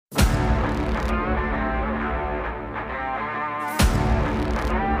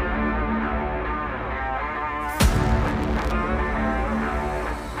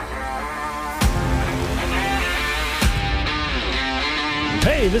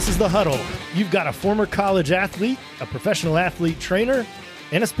This is The Huddle. You've got a former college athlete, a professional athlete trainer,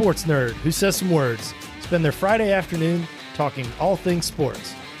 and a sports nerd who says some words. Spend their Friday afternoon talking all things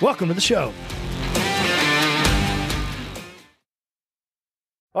sports. Welcome to the show.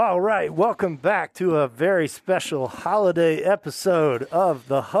 All right, welcome back to a very special holiday episode of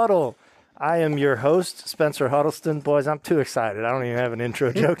The Huddle. I am your host, Spencer Huddleston. Boys, I'm too excited. I don't even have an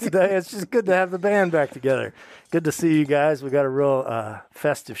intro joke today. It's just good to have the band back together. Good to see you guys. We got a real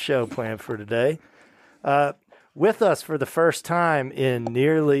festive show planned for today. With us for the first time in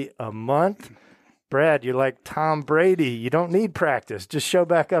nearly a month, Brad, you're like Tom Brady. You don't need practice. Just show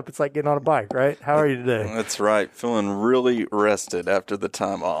back up. It's like getting on a bike, right? How are you today? That's right. Feeling really rested after the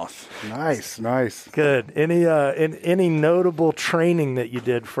time off. Nice. Good. Any notable training that you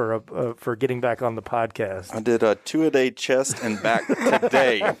did for getting back on the podcast? I did a 2-a-day chest and back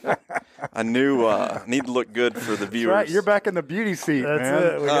today. I knew I need to look good for the viewers. That's right. You're back in the beauty seat, That's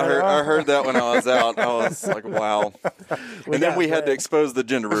man. it. I heard that when I was out. I was like, wow. And then we had to expose the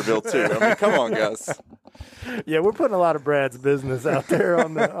gender reveal, too. I mean, come on, guys. Yeah, we're putting a lot of Brad's business out there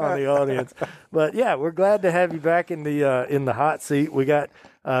on the audience, but yeah, we're glad to have you back in the hot seat. We got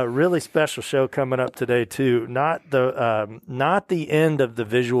a really special show coming up today too. Not the end of the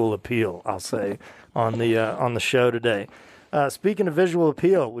visual appeal, I'll say on the show today. Speaking of visual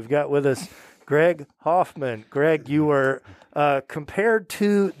appeal, we've got with us Greg Hoffman. Greg, you were compared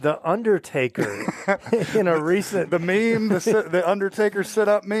to the Undertaker in a recent The meme, the Undertaker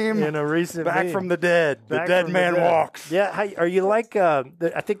sit-up meme. in a recent Back meme. from the dead. The Back dead from man the dead. walks. Yeah, are you like? I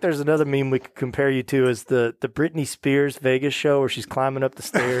think there's another meme we could compare you to is the Britney Spears Vegas show where she's climbing up the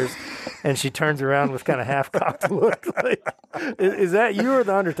stairs and she turns around with kind of half-cocked look. Like, is that you or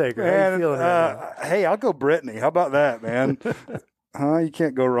the Undertaker? How are you feeling right now? Hey, I'll go Britney. How about that, man? You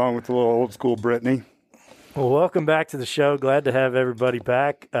can't go wrong with the little old school Britney. Well, welcome back to the show. Glad to have everybody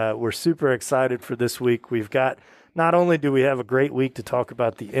back. We're super excited for this week. We've got, not only do we have a great week to talk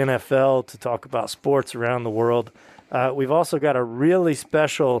about the NFL, to talk about sports around the world, we've also got a really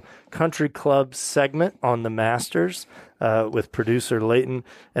special country club segment on the Masters with producer Leighton.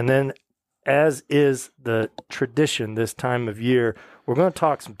 And then, as is the tradition this time of year, we're going to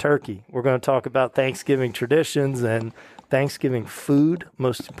talk some turkey. We're going to talk about Thanksgiving traditions and Thanksgiving food,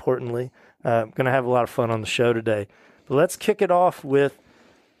 most importantly. I'm going to have a lot of fun on the show today. But let's kick it off with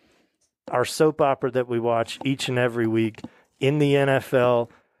our soap opera that we watch each and every week in the NFL.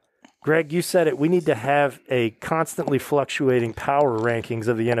 Greg, you said it. We need to have a constantly fluctuating power rankings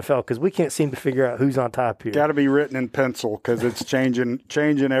of the NFL because we can't seem to figure out who's on top here. Got to be written in pencil because it's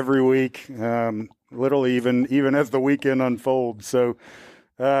changing every week, literally even as the weekend unfolds. So,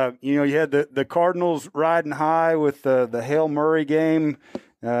 you had the Cardinals riding high with the Hail Murray game.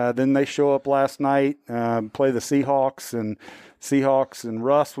 Then they show up last night, play the Seahawks, and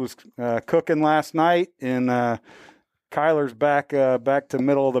Russ was cooking last night, and Kyler's back to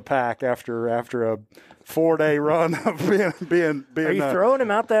middle of the pack after a 4-day run of being. Are you throwing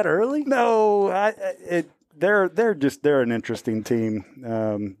him out that early? No, they're an interesting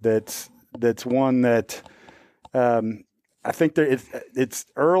team. That's one that I think it's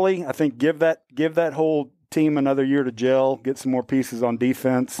early. I think give that whole team another year to gel, get some more pieces on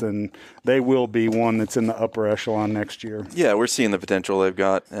defense, and they will be one that's in the upper echelon next year. Yeah, we're seeing the potential they've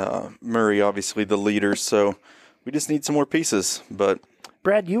got. Murray, obviously, the leader, so we just need some more pieces. But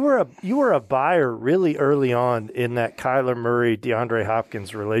Brad, you were a buyer really early on in that Kyler Murray, DeAndre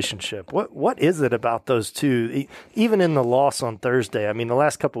Hopkins relationship. What is it about those two? Even in the loss on Thursday, I mean, the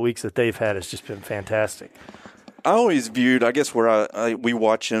last couple of weeks that they've had has just been fantastic. I always viewed, I guess, where we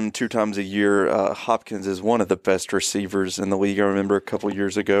watch him 2 times a year. Hopkins is one of the best receivers in the league. I remember a couple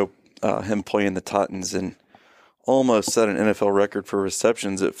years ago him playing the Titans and almost set an NFL record for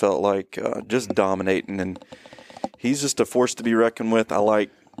receptions. It felt like just dominating, and he's just a force to be reckoned with. I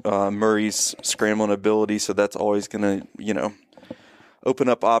like Murray's scrambling ability, so that's always going to, open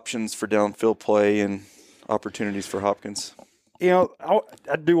up options for downfield play and opportunities for Hopkins. I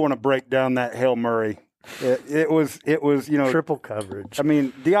do want to break down that Hail Murray. It was triple coverage. I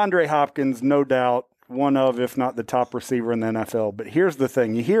mean, DeAndre Hopkins, no doubt, one of, if not the top receiver in the NFL. But here's the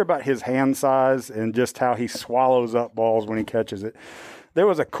thing. You hear about his hand size and just how he swallows up balls when he catches it. There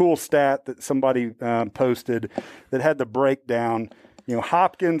was a cool stat that somebody posted that had the breakdown.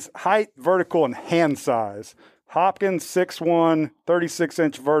 Hopkins, height, vertical, and hand size. Hopkins, 6'1",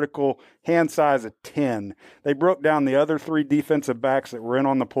 36-inch vertical, hand size of 10. They broke down the other 3 defensive backs that were in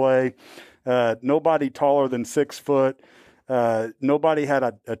on the play. Nobody taller than 6 foot. Nobody had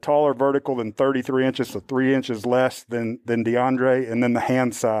a taller vertical than 33 inches, so 3 inches less than DeAndre, and then the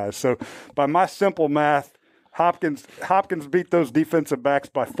hand size. So by my simple math, Hopkins beat those defensive backs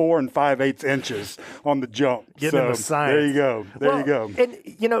by 4 5/8 inches on the jump. Give him a science. There you go. There you go.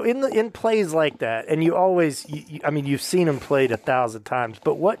 And in plays like that, and you always, you've seen him played 1,000 times.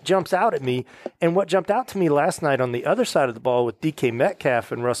 But what jumps out at me, and what jumped out to me last night on the other side of the ball with DK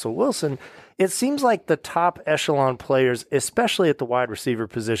Metcalf and Russell Wilson, it seems like the top echelon players, especially at the wide receiver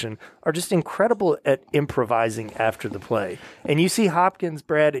position, are just incredible at improvising after the play. And you see Hopkins,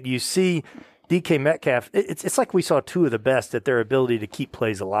 Brad, and you see DK Metcalf. It's like we saw two of the best at their ability to keep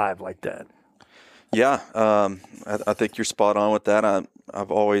plays alive like that. Yeah, I think you're spot on with that.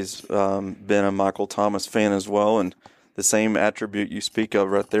 I've always been a Michael Thomas fan as well, and the same attribute you speak of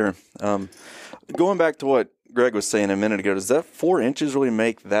right there. Going back to what Greg was saying a minute ago, does that 4 inches really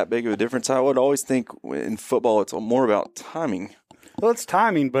make that big of a difference? I would always think in football it's more about timing. Well, it's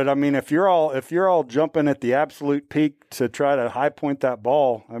timing, but I mean, if you're all jumping at the absolute peak to try to high point that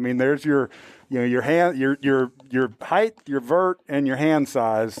ball, I mean, there's your hand, your height, your vert, and your hand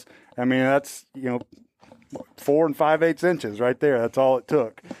size. I mean, that's 4 5/8 inches right there. That's all it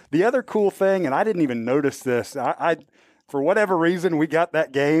took. The other cool thing, and I didn't even notice this, I for whatever reason we got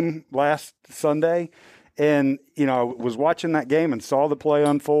that game last Sunday. And, I was watching that game and saw the play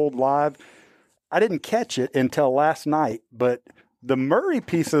unfold live. I didn't catch it until last night, but the Murray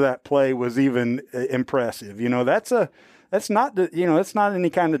piece of that play was even impressive. That's not any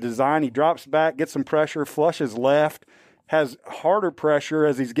kind of design. He drops back, gets some pressure, flushes left, has harder pressure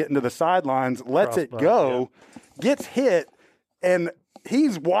as he's getting to the sidelines, lets it go, gets hit, and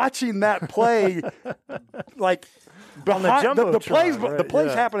he's watching that play like behind the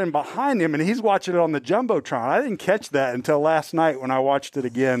plays happening behind him, and he's watching it on the Jumbotron. I didn't catch that until last night when I watched it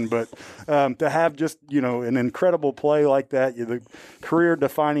again. But to have just an incredible play like that, the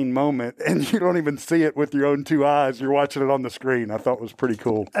career-defining moment, and you don't even see it with your own two eyes. You're watching it on the screen. I thought was pretty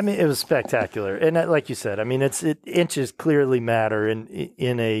cool. I mean, it was spectacular, and like you said, I mean, inches clearly matter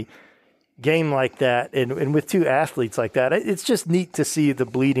in a game like that, and with two athletes like that. It's just neat to see the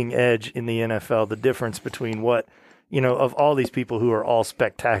bleeding edge in the NFL, the difference between what, of all these people who are all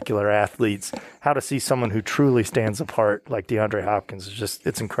spectacular athletes, how to see someone who truly stands apart like DeAndre Hopkins is just,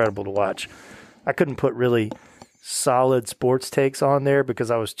 it's incredible to watch. I couldn't put really solid sports takes on there because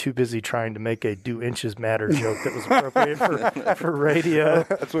I was too busy trying to make a do inches matter joke that was appropriate for radio.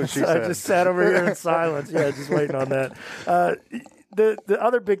 That's what she said. I just sat over here in silence. Yeah, just waiting on that. The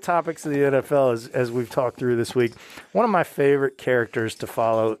other big topics of the NFL, as we've talked through this week, one of my favorite characters to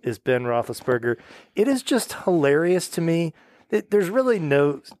follow is Ben Roethlisberger. It is just hilarious to me. There's really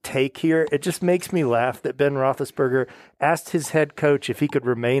no take here. It just makes me laugh that Ben Roethlisberger asked his head coach if he could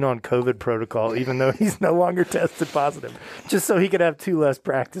remain on COVID protocol, even though he's no longer tested positive, just so he could have 2 less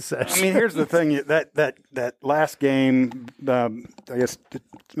practice sessions. I mean, here's the thing: that last game, I guess,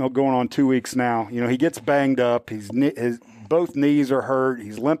 going on 2 weeks now. He gets banged up. His both knees are hurt.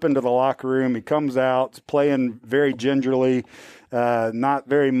 He's limping to the locker room. He comes out, playing very gingerly, not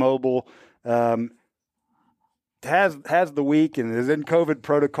very mobile. Has the week and is in COVID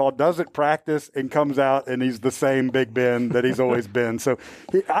protocol, doesn't practice, and comes out and he's the same Big Ben that he's always been. So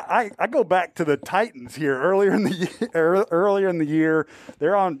I go back to the Titans here earlier in the year.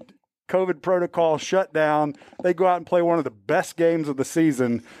 They're on COVID protocol shut down. They go out and play one of the best games of the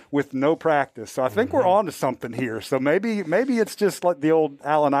season with no practice. So I think we're on to something here. So maybe it's just like the old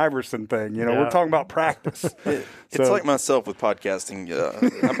Allen Iverson thing. We're talking about practice. It's like myself with podcasting.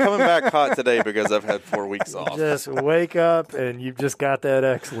 I'm coming back hot today because I've had 4 weeks off. Just wake up and you've just got that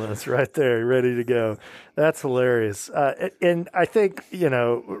excellence right there, ready to go. That's hilarious. And I think,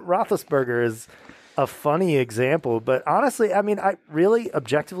 Roethlisberger is a funny example, but honestly, I mean,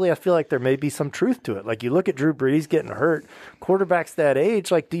 objectively, I feel like there may be some truth to it. Like, you look at Drew Brees getting hurt, quarterbacks that age,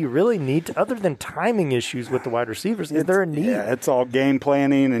 like, do you really need to, other than timing issues with the wide receivers, is there a need? Yeah, it's all game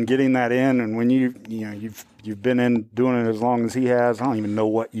planning and getting that in, and when you've been in doing it as long as he has, I don't even know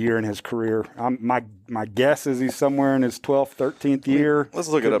what year in his career. My guess is he's somewhere in his 12th, 13th year. Let's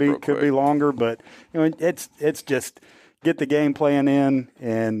look it up real quick. Could be longer, but it's just get the game plan in,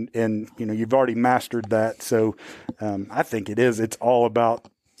 and you've already mastered that. So I think it's all about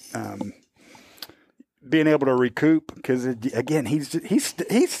being able to recoup, because again, he's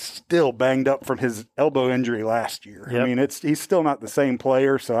still banged up from his elbow injury last year. Yep. I mean, he's still not the same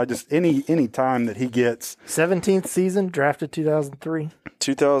player. So I just any time that he gets 17th season, drafted 2003,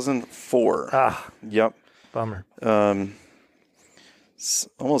 2004. Yep. Bummer.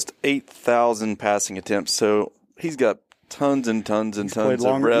 Almost 8,000 passing attempts. So he's got tons and tons and tons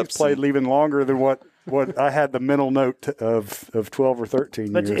of reps. He's played even longer than what I had the mental note of 12 or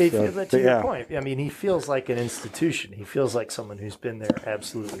 13 but years. But to your point, I mean, he feels like an institution. He feels like someone who's been there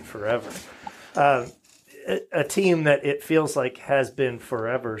absolutely forever. a team that it feels like has been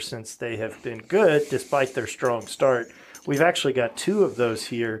forever since they have been good, despite their strong start. We've actually got two of those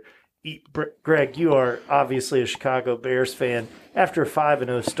here. Greg, you are obviously a Chicago Bears fan. After a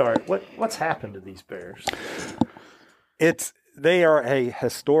 5-0 start, what's happened to these Bears? They are a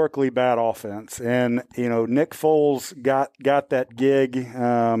historically bad offense, and Nick Foles got that gig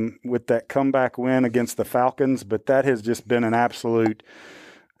with that comeback win against the Falcons, but that has just been an absolute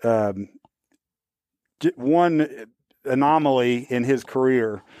one anomaly in his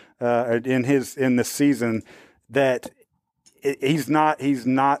career, in this season, that he's not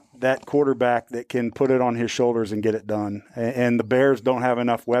that quarterback that can put it on his shoulders and get it done. And the Bears don't have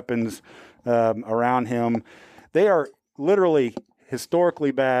enough weapons around him. They are literally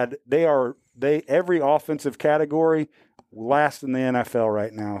historically bad. Every offensive category last in the NFL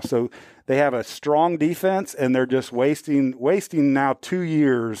right now. So they have a strong defense, and they're just wasting now 2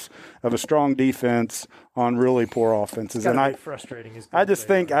 years of a strong defense on really poor offenses. And frustrating.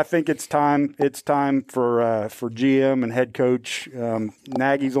 I think it's time. It's time for GM and head coach.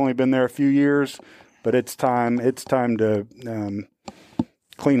 Nagy's only been there a few years, but it's time. It's time to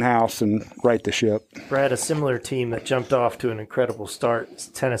clean house and right the ship. Brad, a similar team that jumped off to an incredible start,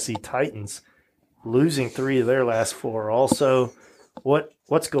 Tennessee Titans, losing 3 of their last 4. Also,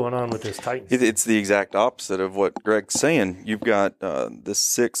 what's going on with this Titans? It's the exact opposite of what Greg's saying. You've got the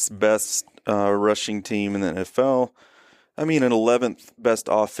 6th best rushing team in the NFL. I mean, an 11th best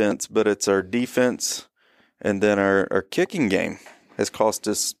offense, but it's our defense, and then our kicking game has cost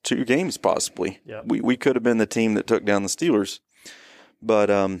us 2 games possibly. Yep. We could have been the team that took down the Steelers.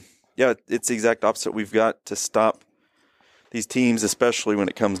 But, it's the exact opposite. We've got to stop these teams, especially when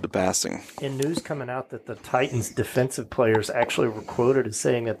it comes to passing. In news coming out that the Titans' defensive players actually were quoted as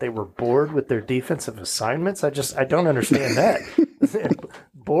saying that they were bored with their defensive assignments. I don't understand that.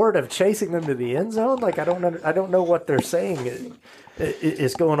 Bored of chasing them to the end zone? Like, I don't know what they're saying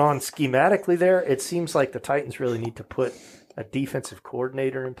is going on schematically there. It seems like the Titans really need to put a defensive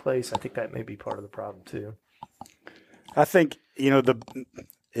coordinator in place. I think that may be part of the problem too. I think,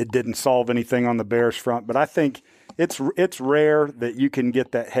 it didn't solve anything on the Bears front, but I think it's rare that you can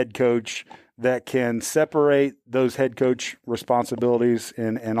get that head coach that can separate those head coach responsibilities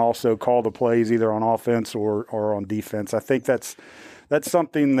and also call the plays either on offense or on defense. I think that's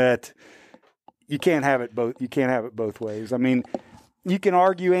something that you can't have it both. You can't have it both ways. I mean, you can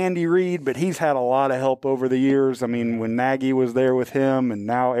argue Andy Reid, but he's had a lot of help over the years. I mean, when Nagy was there with him, and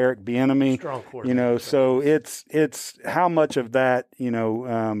now Eric Bieniemy, strong quarterback. So it's how much of that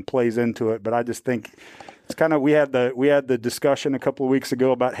plays into it. But I just think it's kind of we had the discussion a couple of weeks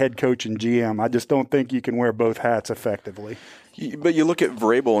ago about head coach and GM. I just don't think you can wear both hats effectively. But you look at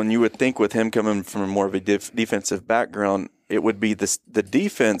Vrabel, and you would think with him coming from more of a defensive background, it would be the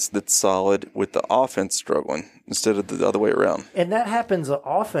defense that's solid with the offense struggling instead of the other way around. And that happens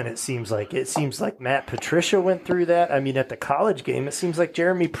often, it seems like. It seems like Matt Patricia went through that. I mean, at the college game, it seems like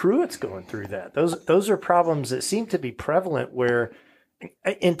Jeremy Pruitt's going through that. Those are problems that seem to be prevalent where –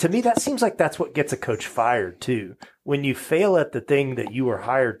 and to me, that seems like that's what gets a coach fired too. When you fail at the thing that you were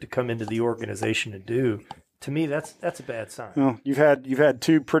hired to come into the organization to do – to me, that's a bad sign. Well, you've had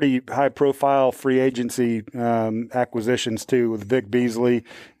 2 pretty high-profile free agency acquisitions too, with Vic Beasley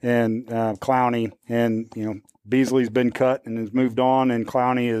and Clowney. And Beasley's been cut and has moved on, and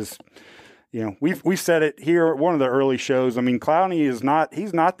Clowney is, we said it here at one of the early shows. I mean, Clowney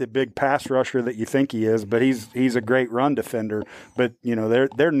he's not the big pass rusher that you think he is, but he's a great run defender. But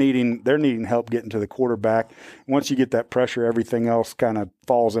they're needing help getting to the quarterback. Once you get that pressure, everything else kind of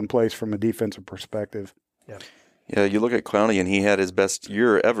falls in place from a defensive perspective. Yeah, you look at Clowney, and he had his best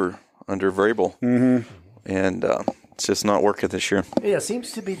year ever under Vrabel. Mm-hmm. And it's just not working this year. Yeah, it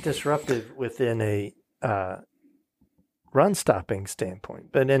seems to be disruptive within a run-stopping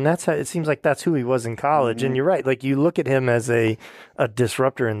standpoint. But that's how it seems like that's who he was in college. Mm-hmm. And you're right. Like, you look at him as a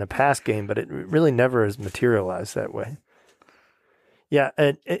disruptor in the pass game, but it really never has materialized that way. Yeah,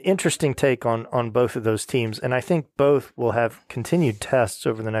 an interesting take on both of those teams, and I think both will have continued tests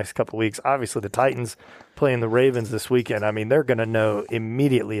over the next couple of weeks. Obviously, the Titans playing the Ravens this weekend. I mean, they're going to know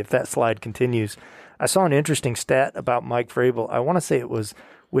immediately if that slide continues. I saw an interesting stat about Mike Vrabel. I want to say it was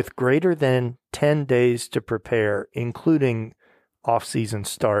with greater than 10 days to prepare, including off-season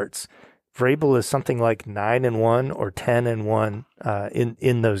starts. Vrabel is something like 9-1 or 10-1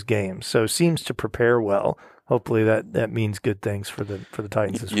 in those games, so seems to prepare well. Hopefully that means good things for the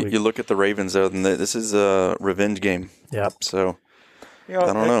Titans this week. You look at the Ravens, though, and this is a revenge game. Yep. So, I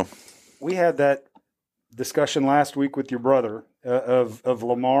don't know. We had that discussion last week with your brother of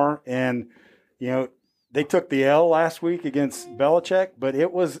Lamar, and they took the L last week against Belichick, but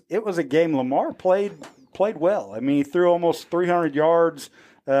it was a game Lamar played played well. I mean, he threw almost 300 yards,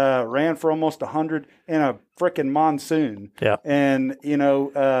 ran for almost 100 in a freaking monsoon. Yeah. And,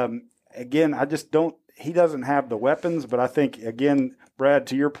 again, I just don't – he doesn't have the weapons, but I think, again, Brad,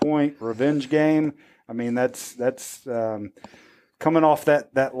 to your point, revenge game. I mean, that's coming off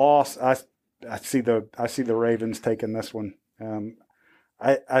that loss. I see the Ravens taking this one.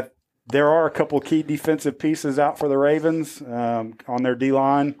 There are a couple key defensive pieces out for the Ravens on their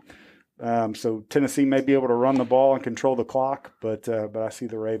D-line. So Tennessee may be able to run the ball and control the clock, but I see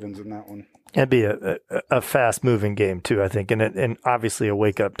the Ravens in that one. It'd be a fast-moving game, too, I think, and obviously a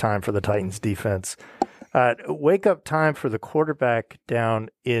wake-up time for the Titans defense. Wake-up time for the quarterback down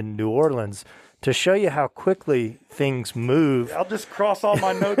in New Orleans to show you how quickly things move. I'll just cross all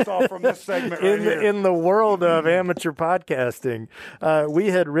my notes off from this segment right here. In the world of amateur podcasting, we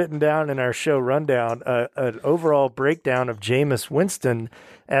had written down in our show rundown an overall breakdown of Jameis Winston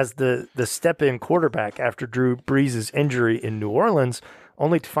as the step-in quarterback after Drew Brees' injury in New Orleans,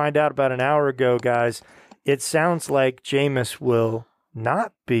 only to find out about an hour ago, guys, it sounds like Jameis will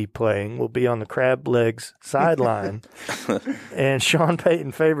not be playing, will be on the crab legs sideline. And Sean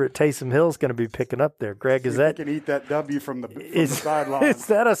Payton favorite Taysom Hill is going to be picking up there. Greg, is that – can eat that W from the sideline. Is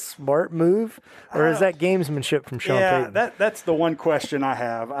that a smart move, or is that gamesmanship from Sean Payton? Yeah, that's the one question I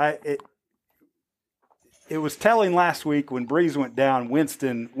have. It was telling last week when Brees went down,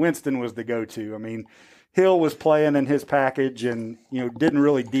 Winston was the go-to. I mean, Hill was playing in his package and, didn't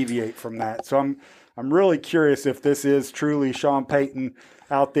really deviate from that. So I'm really curious if this is truly Sean Payton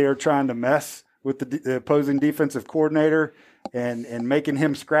out there trying to mess with the opposing defensive coordinator and making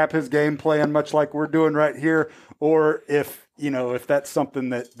him scrap his game plan, much like we're doing right here, or if that's something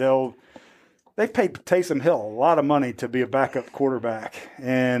that they paid Taysom Hill a lot of money to be a backup quarterback.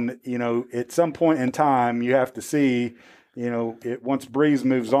 And, at some point in time, you have to see, once Brees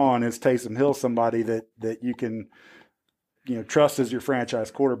moves on, is Taysom Hill somebody that you can, trust as your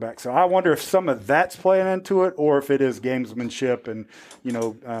franchise quarterback. So I wonder if some of that's playing into it or if it is gamesmanship and,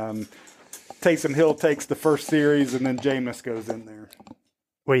 Taysom Hill takes the first series and then Jameis goes in there.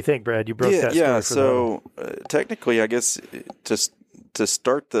 What do you think, Brad? You broke that story. Yeah, so technically, I guess just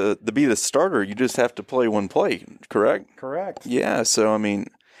to be the starter, you just have to play one play, correct? Correct. Yeah, so I mean,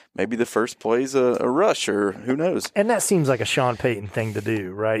 maybe the first play's a rush, or who knows? And that seems like a Sean Payton thing to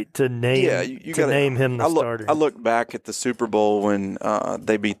do, right? To name name him the starter. I look back at the Super Bowl when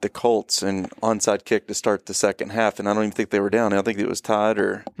they beat the Colts and onside kick to start the second half, and I don't even think they were down. I think it was tied,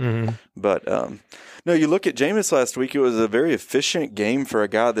 but no. You look at Jameis last week; it was a very efficient game for a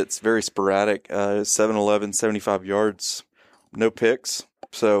guy that's very sporadic. 7-11, 75 yards. No picks,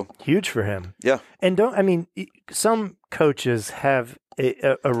 so huge for him. Yeah, and some coaches have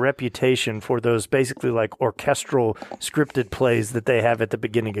a reputation for those basically like orchestral scripted plays that they have at the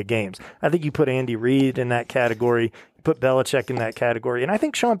beginning of games. I think you put Andy Reid in that category, you put Belichick in that category, and I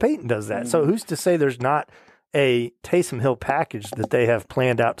think Sean Payton does that. So who's to say there's not a Taysom Hill package that they have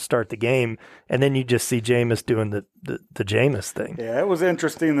planned out to start the game, and then you just see Jameis doing the Jameis thing. Yeah, it was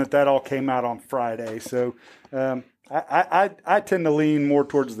interesting that all came out on Friday. So I tend to lean more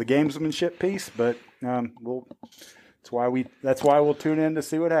towards the gamesmanship piece, but that's why we'll tune in to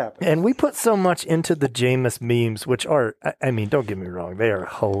see what happens. And we put so much into the Jameis memes, which are, I mean, don't get me wrong, they are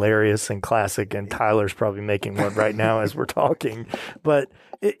hilarious and classic, and Tyler's probably making one right now as we're talking. But,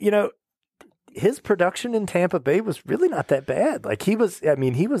 his production in Tampa Bay was really not that bad. Like he was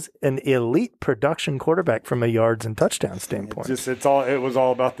an elite production quarterback from a yards and touchdown standpoint. It was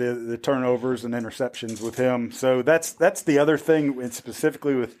all about the turnovers and interceptions with him. So that's the other thing, and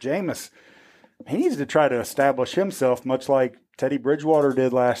specifically with Jameis. He needs to try to establish himself, much like Teddy Bridgewater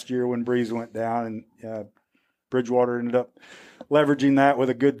did last year when Brees went down, and Bridgewater ended up leveraging that with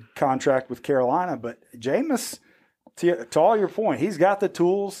a good contract with Carolina. But Jameis, to all your point, he's got the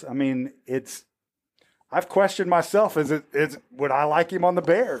tools. I mean, I've questioned myself. Would I like him on the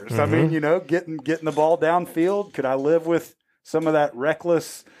Bears? I mean, getting the ball downfield. Could I live with some of that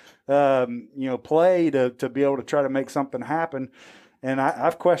reckless, play to be able to try to make something happen? And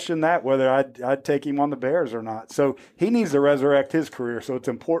I've questioned that, whether I'd take him on the Bears or not. So he needs to resurrect his career. So it's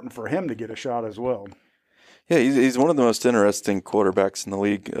important for him to get a shot as well. Yeah, he's one of the most interesting quarterbacks in the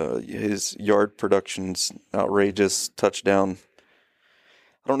league. His yard production's outrageous. Touchdown.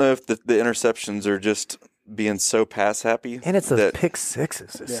 I don't know if the interceptions are just being so pass happy. And it's those pick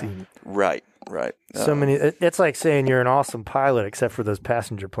sixes. Right. So many. It's like saying you're an awesome pilot, except for those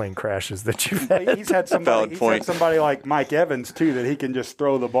passenger plane crashes that you've had. He's had somebody like Mike Evans too that he can just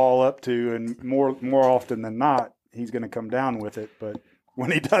throw the ball up to, and more often than not, he's going to come down with it. But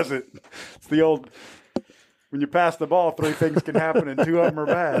when he does it, it's the old when you pass the ball, 3 things can happen and 2 of them are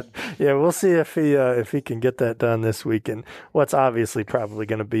bad. Yeah, we'll see if he can get that done this week, and what's obviously probably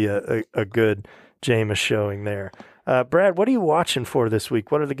going to be a good Jameis showing there. Brad, what are you watching for this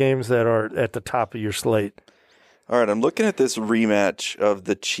week? What are the games that are at the top of your slate? All right, I'm looking at this rematch of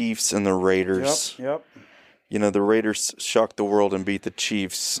the Chiefs and the Raiders. Yep. You know, the Raiders shocked the world and beat the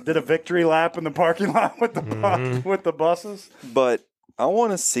Chiefs. Did a victory lap in the parking lot with the buses. But I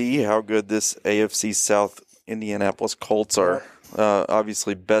want to see how good this AFC South Indianapolis Colts are.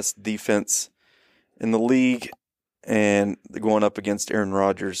 Obviously, best defense in the league, and they're going up against Aaron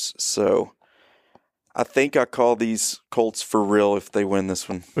Rodgers. So I think I call these Colts for real if they win this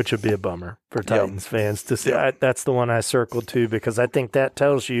one. Which would be a bummer for Titans fans to see. That's the one I circled too, because I think that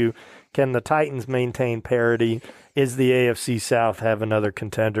tells you, can the Titans maintain parity? Is the AFC South have another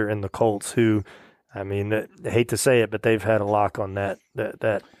contender in the Colts who, I mean, I hate to say it, but they've had a lock on that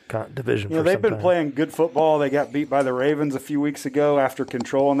division for some they've been time. playing good football. They got beat by the Ravens a few weeks ago after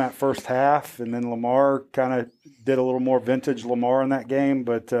controlling that first half, and then Lamar kind of did a little more vintage Lamar in that game.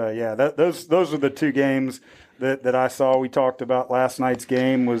 But, those are the 2 games that I saw. We talked about last night's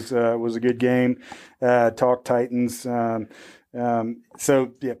game was a good game. Talk Titans.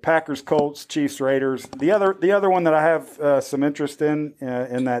 Packers, Colts, Chiefs, Raiders. The other one that I have some interest in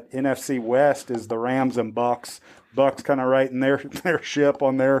that NFC West is the Rams and Bucks. Bucks kind of right in their ship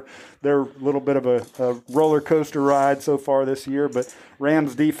on their little bit of a roller coaster ride so far this year. But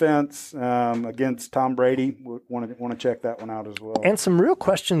Rams defense against Tom Brady, want to check that one out as well. And some real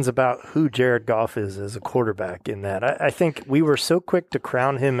questions about who Jared Goff is as a quarterback in that. I think we were so quick to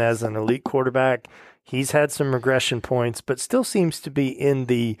crown him as an elite quarterback. He's had some regression points, but still seems to be in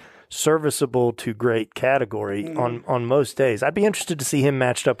the serviceable to great category on most days. I'd be interested to see him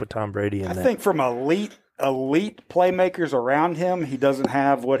matched up with Tom Brady in that. I think from elite playmakers around him, he doesn't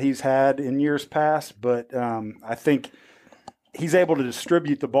have what he's had in years past, but I think he's able to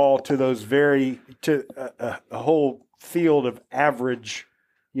distribute the ball to those a whole field of average,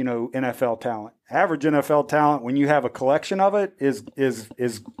 NFL talent. Average NFL talent, when you have a collection of it, is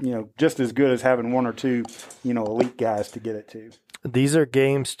just as good as having 1 or 2, elite guys to get it to. These are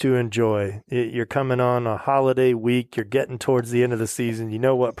games to enjoy. You're coming on a holiday week. You're getting towards the end of the season. You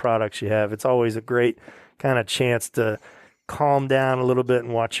know what products you have. It's always a great kind of chance to calm down a little bit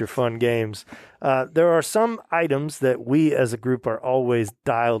and watch your fun games. There are some items that we as a group are always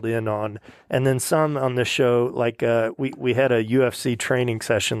dialed in on, and then some on the show, like we had a UFC training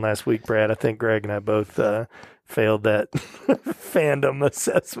session last week, Brad. I think Greg and I both failed that fandom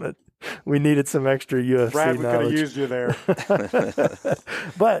assessment. We needed some extra UFC Brad, we knowledge. could have used you there.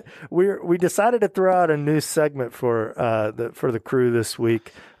 But we decided to throw out a new segment for the crew this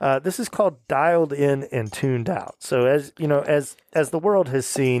week. This is called Dialed In and Tuned Out. So as the world has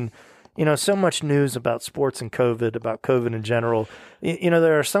seen, so much news about sports and COVID, about COVID in general.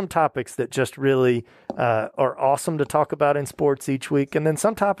 There are some topics that just really are awesome to talk about in sports each week, and then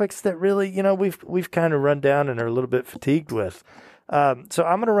some topics that really, we've kind of run down and are a little bit fatigued with. So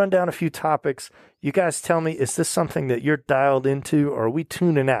I'm going to run down a few topics. You guys tell me, is this something that you're dialed into, or are we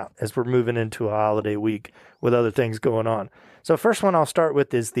tuning out as we're moving into a holiday week with other things going on? So first one I'll start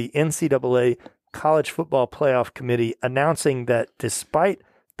with is the NCAA College Football Playoff Committee announcing that despite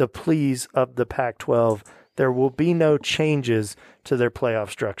the pleas of the Pac-12, there will be no changes to their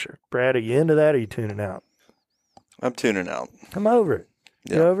playoff structure. Brad, are you into that, or are you tuning out? I'm tuning out. I'm over it.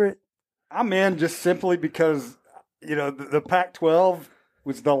 Yeah. You over it? I'm in just simply because the Pac-12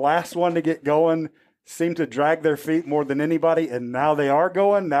 was the last one to get going, seemed to drag their feet more than anybody, and now they are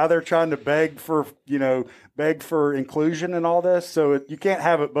going. Now they're trying to beg for inclusion and all this. So you can't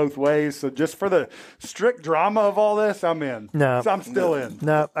have it both ways. So just for the strict drama of all this, I'm in. No. So I'm still in.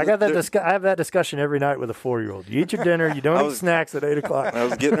 No, I got that. I have that discussion every night with a 4-year-old. You eat your dinner. You don't eat snacks at 8:00. I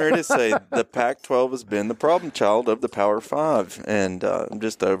was getting ready to say the Pac-12 has been the problem child of the Power 5, and I'm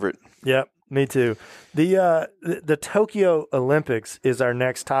just over it. Yep. Me too. The Tokyo Olympics is our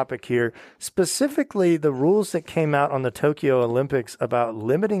next topic here. Specifically, the rules that came out on the Tokyo Olympics about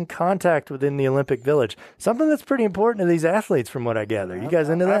limiting contact within the Olympic Village. Something that's pretty important to these athletes, from what I gather. You guys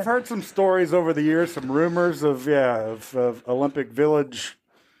into that? I've heard some stories over the years, some rumors of Olympic Village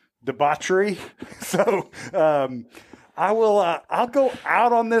debauchery. So I'll go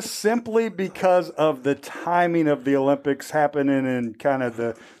out on this simply because of the timing of the Olympics happening in kind of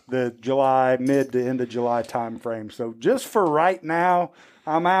the July, mid to end of July time frame. So just for right now,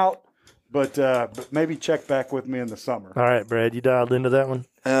 I'm out, but maybe check back with me in the summer. All right, Brad, you dialed into that one?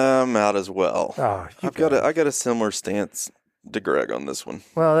 I'm out as well. Oh, I got a similar stance to Greg on this one.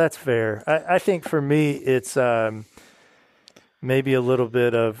 Well, that's fair. I think for me, it's maybe a little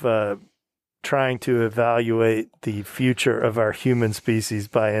bit of trying to evaluate the future of our human species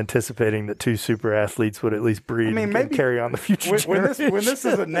by anticipating that two super athletes would at least breed and carry on the future when this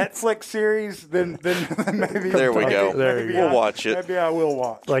is a Netflix series, then maybe there we go. We'll watch it. Maybe I will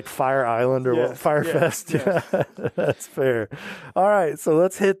watch. Like Fire Island or what? Fire Fest. Yeah, that's fair. All right, so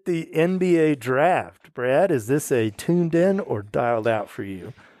let's hit the NBA draft. Brad, is this a tuned in or dialed out for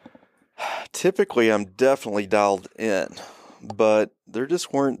you? Typically, I'm definitely dialed in, but there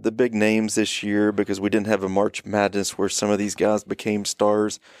just weren't the big names this year because we didn't have a March Madness where some of these guys became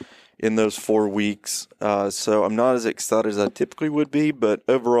stars in those 4 weeks. So I'm not as excited as I typically would be, but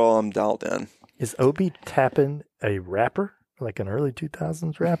overall, I'm dialed in. Is Obi Toppin a rapper, like an early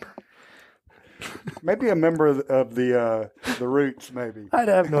 2000s rapper? Maybe a member of the Roots, maybe. I'd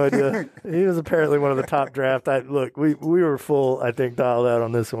have no idea. He was apparently one of the top draft. Look, we were full, I think, dialed out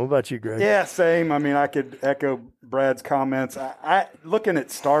on this one. What about you, Greg? Yeah, same. I mean, I could echo Brad's comments. I looking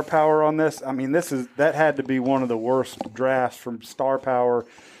at star power on this, I mean, that had to be one of the worst drafts from star power.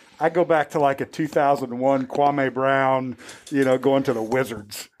 I go back to like a 2001 Kwame Brown, going to the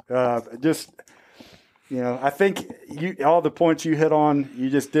Wizards. I think all the points you hit on, you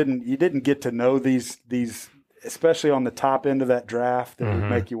didn't get to know these, especially on the top end of that draft, that would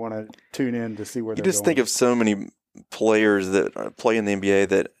make you want to tune in to see where they're going. You just think of so many players that play in the NBA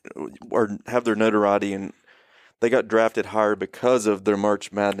that have their notoriety and they got drafted higher because of their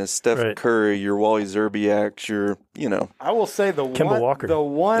March Madness. Steph Curry, your Wally Zerbiak, I will say the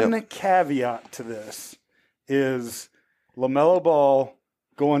one caveat to this is LaMelo Ball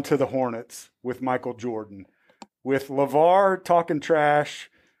going to the Hornets with Michael Jordan, with LeVar talking trash,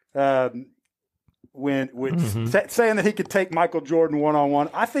 saying that he could take Michael Jordan one-on-one.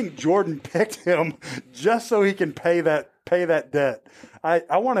 I think Jordan picked him just so he can pay that debt.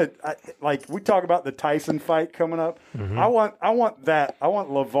 I want to like we talk about the Tyson fight coming up. I want that. I want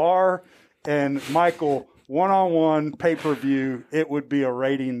LeVar and Michael one-on-one pay-per-view. It would be a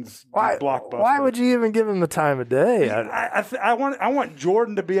ratings blockbuster. Why would you even give him the time of day? I want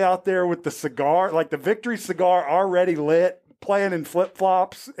Jordan to be out there with the cigar, like the victory cigar already lit, playing in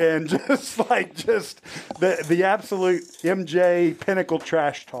flip-flops, and just the absolute MJ pinnacle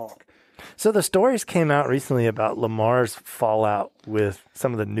trash talk. So the stories came out recently about Lamar's fallout with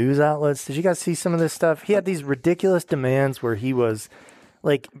some of the news outlets. Did you guys see some of this stuff? He had these ridiculous demands where he was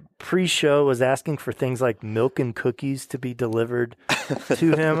like pre-show was asking for things like milk and cookies to be delivered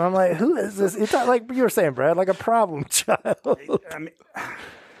to him. I'm like, who is this? It's not like you were saying, Brad, like a problem child. I mean,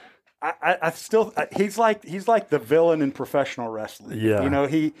 I still he's like the villain in professional wrestling. Yeah,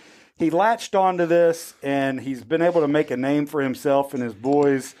 he latched onto this and he's been able to make a name for himself and his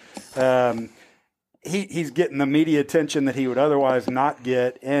boys. He's getting the media attention that he would otherwise not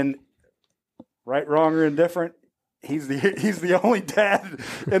get. And right, wrong, or indifferent, he's the only dad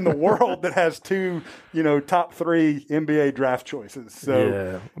in the world that has two, top 3 NBA draft choices. So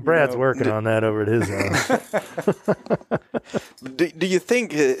yeah, Brad's working on that over at his house. Do you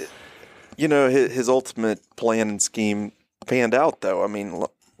think, his ultimate plan and scheme panned out though? I mean,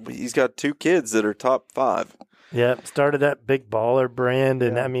 he's got 2 kids that are top 5. Yeah, started that big baller brand.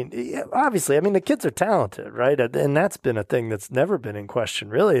 And obviously, the kids are talented, right? And that's been a thing that's never been in question,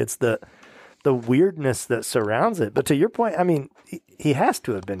 really. It's the weirdness that surrounds it. But to your point, he has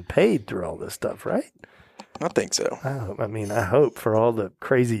to have been paid through all this stuff, right? I think so. I hope for all the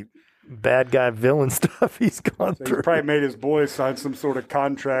crazy bad guy villain stuff he's gone through. He probably made his boys sign some sort of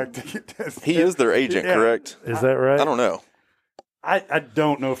contract. He is their agent, correct? Is that right? I don't know. I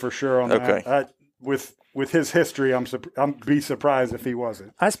don't know for sure on that. With his history, I'm be surprised if he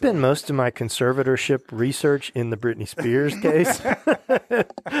wasn't. I spend most of my conservatorship research in the Britney Spears case.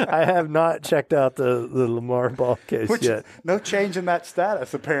 I have not checked out the Lamar Ball case yet. No change in that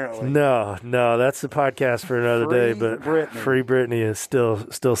status, apparently. No, that's the podcast for another day. But Free Britney is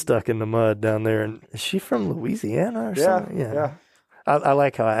still stuck in the mud down there. And is she from Louisiana or something? Yeah. I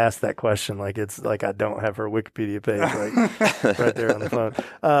like how I asked that question. Like it's like I don't have her Wikipedia page right there on the phone.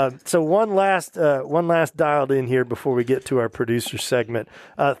 So one last dialed in here before we get to our producer segment.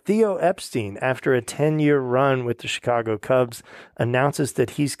 Theo Epstein, after a 10-year run with the Chicago Cubs, announces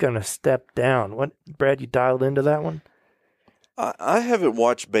that he's going to step down. What, Brad? You dialed into that one? I haven't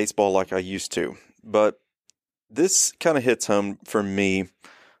watched baseball like I used to, but this kind of hits home for me.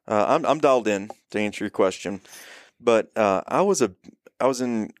 I'm dialed in to answer your question. But I was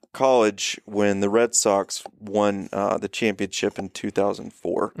in college when the Red Sox won the championship in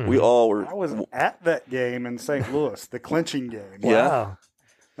 2004. Mm-hmm. We all were. I was at that game in St. Louis, the clinching game. Wow.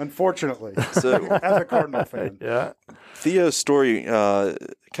 Unfortunately, so as a Cardinal fan, Theo's story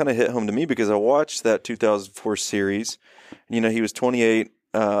kind of hit home to me because I watched that 2004 series. He was 28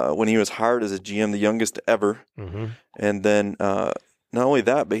 when he was hired as a GM, the youngest ever. Mm-hmm. And then not only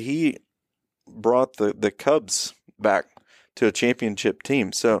that, but he brought the Cubs back to a championship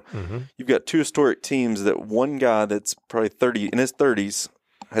team. So you've got two historic teams that one guy that's probably in his 30s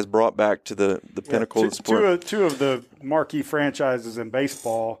has brought back to the pinnacle of the sport. Two of the marquee franchises in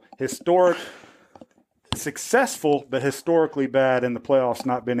baseball, historic, successful, but historically bad in the playoffs,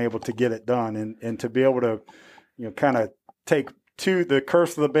 not being able to get it done. And to be able to, kind of take the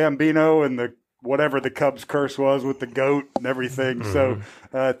curse of the Bambino and the whatever the Cubs curse was with the goat and everything. So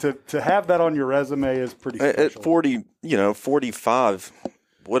to have that on your resume is pretty special. At 40, 45,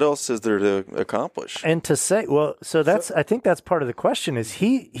 what else is there to accomplish? And to say, I think that's part of the question is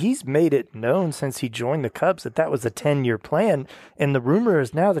he's made it known since he joined the Cubs that was a 10-year plan. And the rumor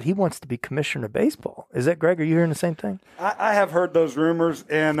is now that he wants to be commissioner of baseball. Is that, Greg, are you hearing the same thing? I have heard those rumors.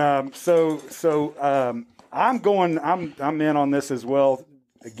 And I'm in on this as well.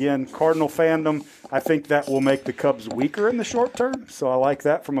 Again, Cardinal fandom, I think that will make the Cubs weaker in the short term. So I like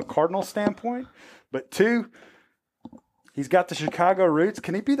that from a Cardinal standpoint. But two, he's got the Chicago roots.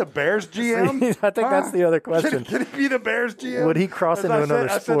 Can he be the Bears GM? I think that's the other question. Can he be the Bears GM? Would he cross into another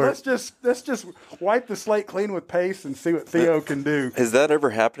sport? I said, let's just wipe the slate clean with Pace and see what Theo can do. Has that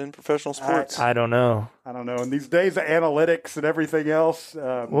ever happened in professional sports? I don't know. In these days of analytics and everything else.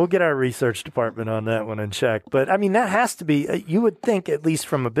 We'll get our research department on that one and check. But, that has to be, you would think, at least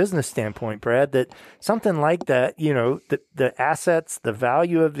from a business standpoint, Brad, that something like that, the assets, the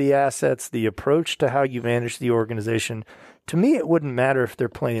value of the assets, the approach to how you manage the organization, to me, it wouldn't matter if they're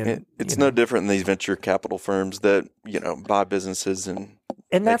playing. It's no different than these venture capital firms that, buy businesses and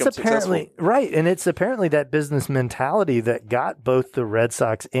that's apparently right. And it's apparently that business mentality that got both the Red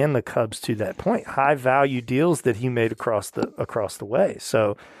Sox and the Cubs to that point. High value deals that he made across the way.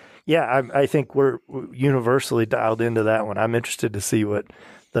 So, yeah, I think we're universally dialed into that one. I'm interested to see what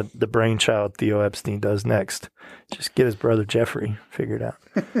the brainchild Theo Epstein does next. Just get his brother Jeffrey figured out.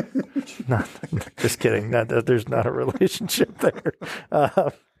 Just kidding. There's not a relationship there.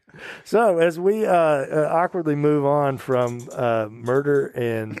 So as we awkwardly move on from murder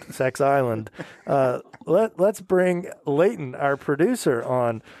and Sex Island, let's bring Leighton, our producer,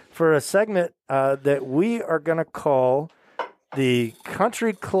 on for a segment that we are going to call the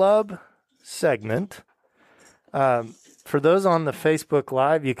Country Club segment. For those on the Facebook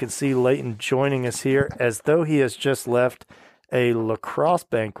Live, you can see Leighton joining us here as though he has just left a lacrosse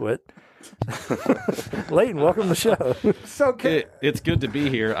banquet. Leighton, welcome to the show. It's good to be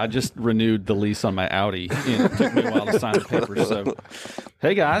here. I just renewed the lease on my Audi. It took me a while to sign the papers. So,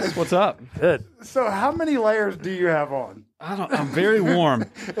 hey guys, what's up? Good. So, how many layers do you have on? I'm very warm.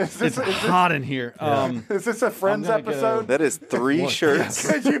 It's hot in here. Is this a Friends episode? That is 3 shirts.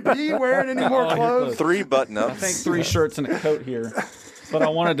 Could you be wearing any more clothes? 3 button-ups. I think 3 shirts and a coat here. But I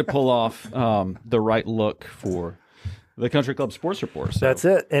wanted to pull off the right look for the Country Club Sports Report. So. That's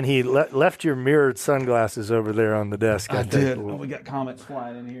it. And he left your mirrored sunglasses over there on the desk. I did. We got comments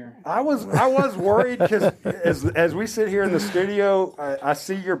flying in here. I was worried because as we sit here in the studio, I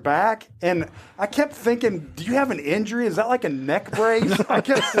see your back, and I kept thinking, do you have an injury? Is that like a neck brace? I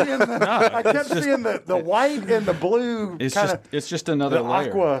kept seeing the white and the blue. It's just another the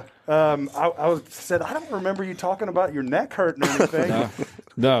layer. Aqua. I said, I don't remember you talking about your neck hurting or anything.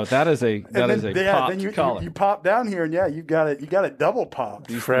 No, that is a popped collar. You pop down here, and you got it double popped.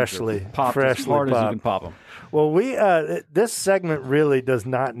 Freshly popped as hard as you can pop them. Well, this segment really does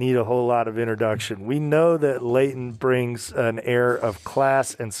not need a whole lot of introduction. We know that Leighton brings an air of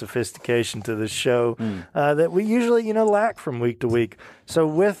class and sophistication to the show that we usually, lack from week to week. So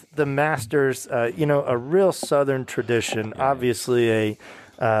with the Masters, a real Southern tradition, obviously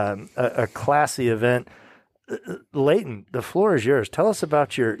a classy event. Leighton, the floor is yours. Tell us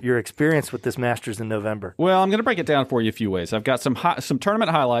about your experience with this Masters in November. Well, I'm going to break it down for you a few ways. I've got some tournament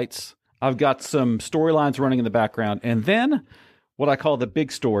highlights. I've got some storylines running in the background. And then what I call the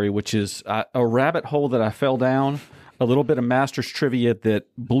big story, which is a rabbit hole that I fell down, a little bit of Masters trivia that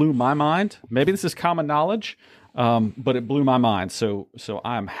blew my mind. Maybe this is common knowledge, but it blew my mind. So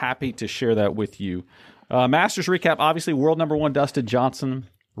I'm happy to share that with you. Masters recap, obviously, world number 1 Dustin Johnson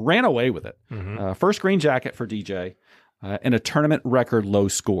ran away with it. First green jacket for DJ and a tournament record low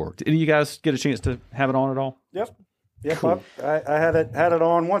score. Did any of you guys get a chance to have it on at all? Yep. Yep, cool. I had it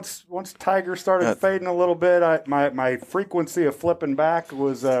on once Tiger started fading a little bit. My frequency of flipping back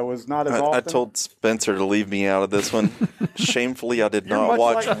was not as often. I told Spencer to leave me out of this one. Shamefully, I did not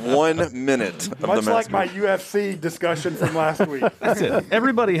watch 1 minute of the Masters. Much like my UFC discussion from last week. That's it.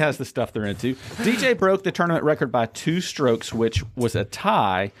 Everybody has the stuff they're into. DJ broke the tournament record by 2 strokes, which was a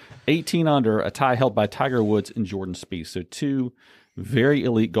tie, 18 under, a tie held by Tiger Woods and Jordan Spieth. So two very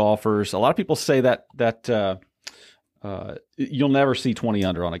elite golfers. A lot of people say that you'll never see 20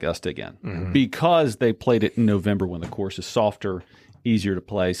 under on Augusta again because they played it in November when the course is softer, easier to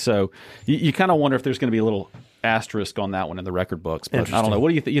play. So you kind of wonder if there's going to be a little asterisk on that one in the record books. But I don't know. What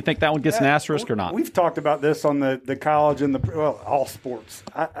do you think? You think that one gets an asterisk or not? We've talked about this on the college and all sports.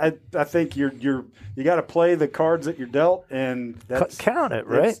 I think you got to play the cards that you're dealt, and that's count it,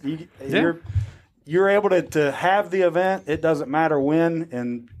 right? You're able to have the event. It doesn't matter when,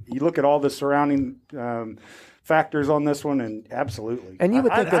 and you look at all the surrounding factors on this one, and absolutely. And you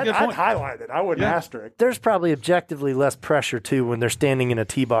would think I'd highlight it. I wouldn't asterisk. There's probably objectively less pressure, too, when they're standing in a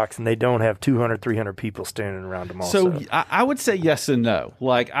tee box and they don't have 200, 300 people standing around them also. So I would say yes and no.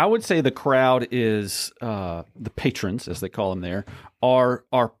 Like, I would say the crowd is the patrons, as they call them there,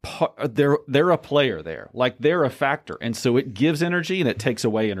 they're a player there. Like, they're a factor. And so it gives energy and it takes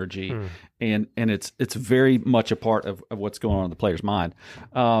away energy. And it's very much a part of what's going on in the player's mind.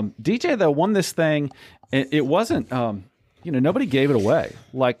 DJ, though, won this thing. It wasn't, nobody gave it away.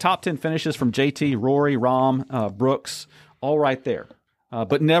 Like top 10 finishes from JT, Rory, Rahm, Brooks, all right there.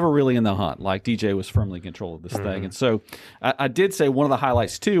 But never really in the hunt. Like DJ was firmly in control of this thing. And so I did say one of the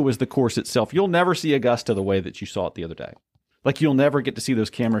highlights, too, was the course itself. You'll never see Augusta the way that you saw it the other day. Like you'll never get to see those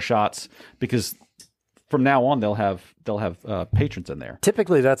camera shots because from now on they'll have patrons in there.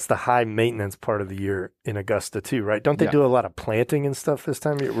 Typically, that's the high maintenance part of the year in Augusta too, right? Don't they do a lot of planting and stuff this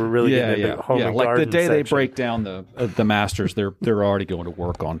time? We're really getting into home and like garden the day section. they break down the Masters, they're already going to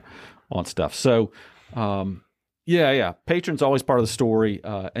work on stuff. So, patrons always part of the story.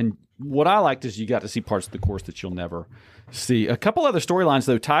 And what I liked is you got to see parts of the course that you'll never see. A couple other storylines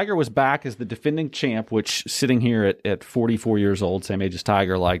though. Tiger was back as the defending champ, which sitting here at 44 years old, same age as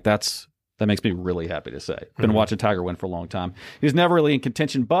Tiger, like that makes me really happy to say. Been watching Tiger win for a long time. He was never really in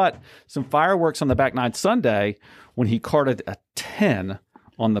contention, but some fireworks on the back nine Sunday when he carded a 10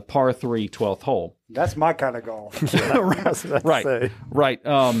 on the par 3 12th hole. That's my kind of golf. Right.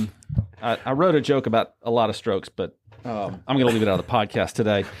 I wrote a joke about a lot of strokes, but I'm going to leave it out of the podcast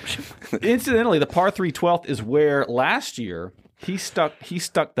today. Incidentally, the par 3 12th is where last year he stuck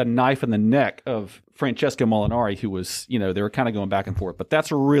the knife in the neck of Francesco Molinari, who was, they were kind of going back and forth. But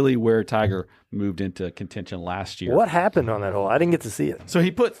that's really where Tiger moved into contention last year. What happened on that hole? I didn't get to see it. So he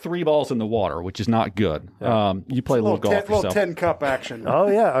put 3 balls in the water, which is not good. Yeah. You play a little golf yourself. Little 10 cup action. Oh,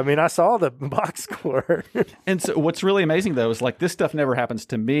 yeah. I mean, I saw the box score. And so what's really amazing, though, is like this stuff never happens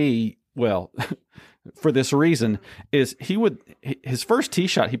to me. Well, for this reason, is his first tee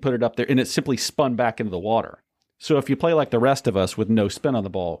shot, he put it up there, and it simply spun back into the water. So if you play like the rest of us with no spin on the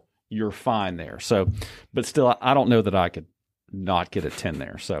ball, you're fine there. So, but still, I don't know that I could not get a 10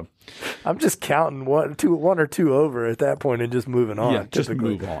 there. So I'm just counting one or two over at that point and just moving on. Yeah, just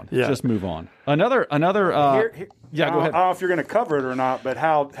move on. Yeah. Just move on. Another. Go ahead. I don't know if you're going to cover it or not, but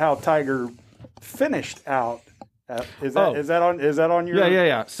how Tiger finished out. Is that on your?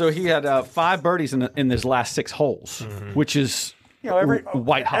 Yeah. So he had 5 birdies in his last 6 holes, which is.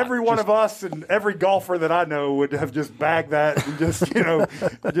 White hot. Every one of us and every golfer that I know would have just bagged that and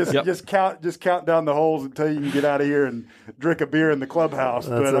just count down the holes until you can get out of here and drink a beer in the clubhouse.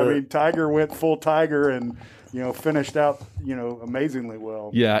 I mean, Tiger went full Tiger and finished out amazingly well.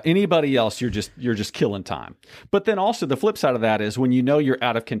 Yeah, anybody else you're just killing time. But then also the flip side of that is when you're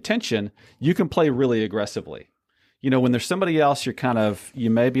out of contention, you can play really aggressively. When there's somebody else, you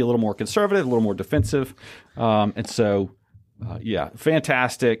may be a little more conservative, a little more defensive, and so.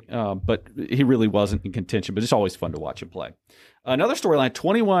 Fantastic. But he really wasn't in contention, but it's always fun to watch him play. Another storyline,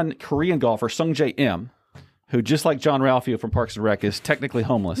 21 Korean golfer Sung Jae Im, who just like John Ralphio from Parks and Rec is technically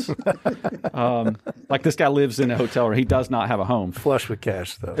homeless. Like this guy lives in a hotel room. He does not have a home. Flush with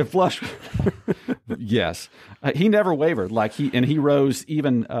cash, though. Yes. He never wavered. He rose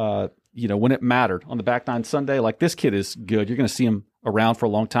even, when it mattered on the back nine Sunday. Like this kid is good. You're going to see him around for a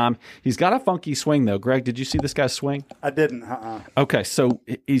long time. He's got a funky swing, though. Greg, did you see this guy's swing? I didn't. Okay, so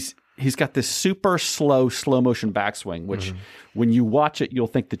he's got this super slow motion backswing, which when you watch it, you'll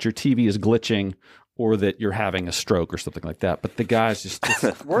think that your TV is glitching or that you're having a stroke or something like that. But the guy's just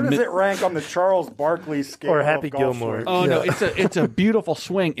where does it rank on the Charles Barkley scale? Or Happy Gilmore? Oh no, it's a beautiful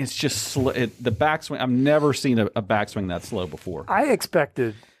swing. It's just the backswing. I've never seen a backswing that slow before. I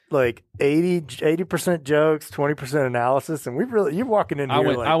expected like 80% jokes, 20% analysis, and you're walking in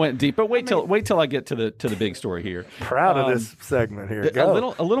here. I went deep, but wait till I get to the big story here. Proud of this segment here. A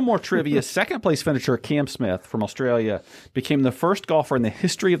little more trivia. Second place finisher Cam Smith from Australia became the first golfer in the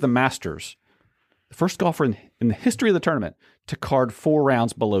history of the Masters, the first golfer in the history of the tournament to card 4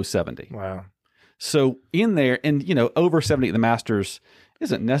 rounds below 70. Wow. So in there, and over 70 at the Masters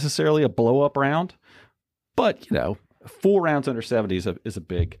isn't necessarily a blow up round, but 4 rounds under 70 is a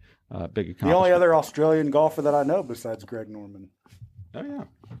big accomplishment. The only other Australian golfer that I know besides Greg Norman. Oh yeah.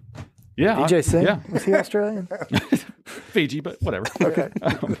 Yeah. DJ Singh, Yeah. is he Australian? Fiji, but whatever. Okay.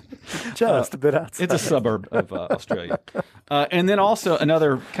 Just a bit outside. It's a suburb of Australia. And then also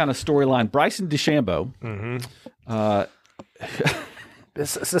another kind of storyline, Bryson DeChambeau. Is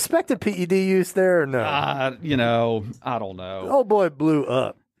suspected PED use there or no? I don't know. Oh boy, blew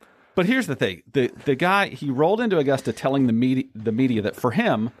up. But here's the thing: the guy, he rolled into Augusta telling the media that for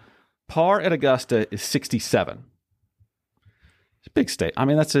him, par at Augusta is 67. It's a big state. I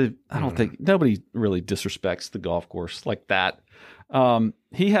mean, I don't think nobody really disrespects the golf course like that.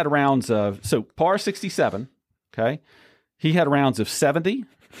 He had rounds of par 67. Okay, he had rounds of 70,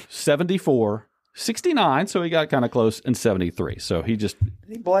 74. 69, so he got kind of close, and 73. So he just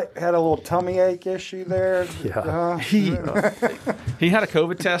He had a little tummy ache issue there. Yeah. he had a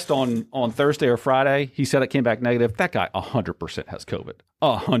COVID test on Thursday or Friday. He said it came back negative. That guy 100% has COVID.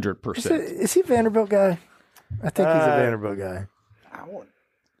 100%. Is he a Vanderbilt guy? I think he's a Vanderbilt guy.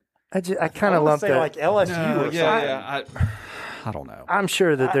 I kind of lumped say that. like LSU or something. Yeah. I don't know. I'm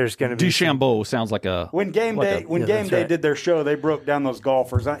sure that there's going to be DeChambeau sounds like a When Game Day that's right. did their show, they broke down those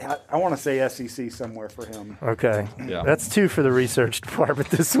golfers. I want to say SEC somewhere for him. Okay. Yeah. That's 2 for the research department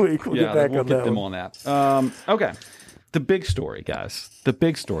this week. We'll get back we'll on get that them one. on that. Okay, the big story, guys. The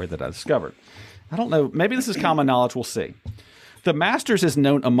big story that I discovered. I don't know. Maybe this is common knowledge. We'll see. The Masters is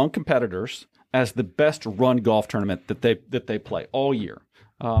known among competitors as the best run golf tournament that they play all year.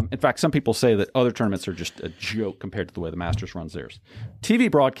 In fact, some people say that other tournaments are just a joke compared to the way the Masters runs theirs. TV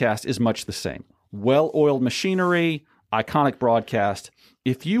broadcast is much the same. Well-oiled machinery, iconic broadcast.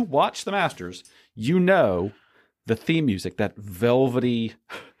 If you watch the Masters, you know the theme music, that velvety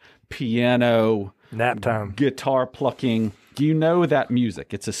piano, Nap time. guitar plucking. You know that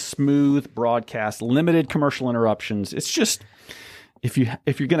music. It's a smooth broadcast, limited commercial interruptions. It's just, if you're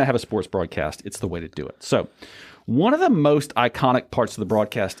going to have a sports broadcast, it's the way to do it. So one of the most iconic parts of the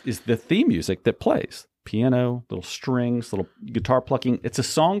broadcast is the theme music that plays. Piano, little strings, little guitar plucking. It's a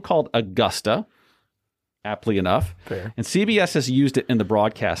song called Augusta, aptly enough. Fair. And CBS has used it in the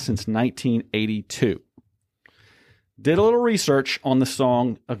broadcast since 1982. Did a little research on the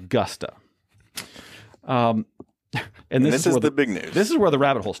song Augusta. And This is where the big news. This is where the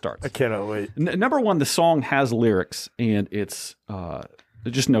rabbit hole starts. I cannot wait. Number one, the song has lyrics, and it's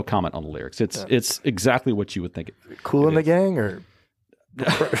just no comment on the lyrics. It's exactly what you would think. Cool in the Gang or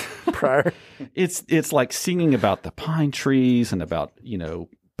prior? It's like singing about the pine trees and about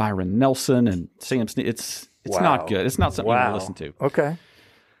Byron Nelson and Sam Snead. It's not good. It's not something you want to listen to. Okay.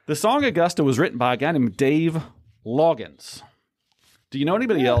 The song Augusta was written by a guy named Dave Loggins. Do you know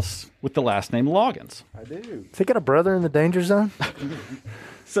anybody else with the last name Loggins? I do. Has he got a brother in the danger zone?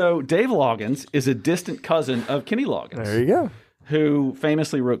 So Dave Loggins is a distant cousin of Kenny Loggins. There you go. Who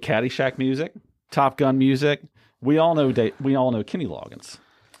famously wrote Caddyshack music, Top Gun music. We all know Kenny Loggins.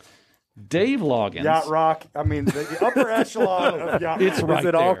 Dave Loggins. Yacht Rock. I mean, the upper echelon of Yacht Rock. It's right Is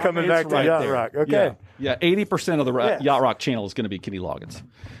it all there. coming It's back to right Yacht there. Rock? Okay. Yeah, 80% of the Yes. Yacht Rock channel is going to be Kenny Loggins.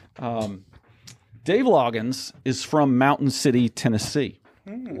 Dave Loggins is from Mountain City, Tennessee.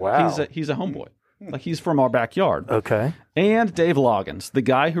 Wow. He's a homeboy. Like, he's from our backyard. Okay. And Dave Loggins, the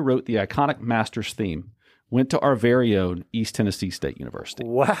guy who wrote the iconic Masters theme, went to our very own East Tennessee State University.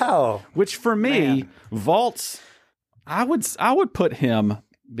 Wow. Which for me vaults. I would put him,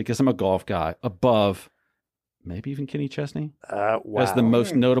 because I'm a golf guy, above maybe even Kenny Chesney Wow. as the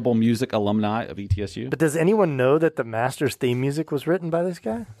most notable music alumni of ETSU. But does anyone know that the Masters theme music was written by this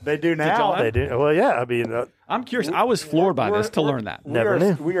guy? They do now. They do. Well, yeah. I mean, I'm curious. I was floored by this to learn that. Never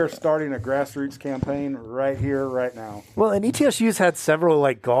knew. We are starting a grassroots campaign right here, right now. well, and ETSU's had several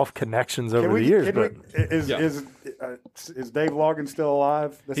like golf connections over the years. But Is Dave Logan still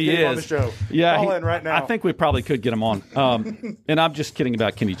alive? Let's He get him on is. the show. Yeah, Call in right now. I think we probably could get him on. And I'm just kidding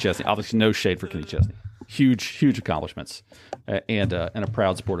about Kenny Chesney. Obviously, no shade for Kenny Chesney. Huge accomplishments, and a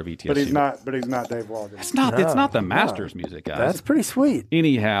proud supporter of ETSU. But he's not Dave Logan. It's not. It's not the Masters music, guys. that's pretty sweet.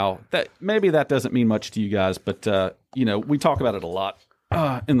 Anyhow, maybe that doesn't mean much to you guys, but we talk about it a lot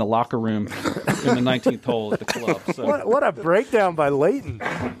in the locker room in the 19th hole at the club. So What a breakdown by Leighton.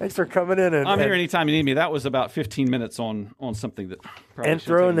 Thanks for coming in I'm here anytime you need me. That was about 15 minutes on something that probably and should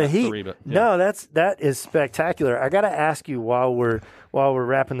throwing the take about heat. 3, but, yeah. No, that is spectacular. I got to ask you while we're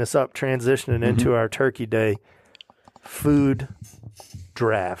wrapping this up, transitioning into our Turkey Day food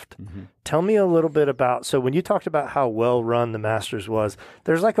draft. Tell me a little bit about, so when you talked about how well run the Masters was,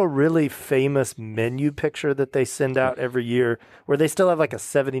 there's like a really famous menu picture that they send out every year where they still have like a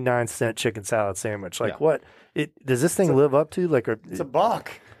 79-cent chicken salad sandwich. Like Yeah. what does this thing live up to? Like It's a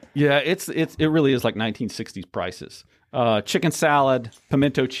buck. Yeah, it really is like 1960s prices. Chicken salad,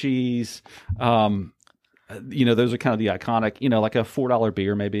 pimento cheese. Those are kind of the iconic. Like a $4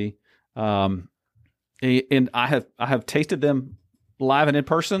 beer maybe. And I have tasted them live and in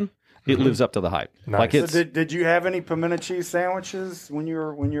person. It lives up to the hype. Nice. Like it's, So did you have any pimento cheese sandwiches when you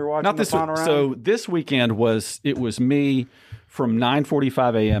were watching not the this. final round? So this weekend was me from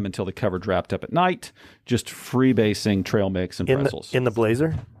 9:45 a.m. until the coverage wrapped up at night, just freebasing trail mix and pretzels. In the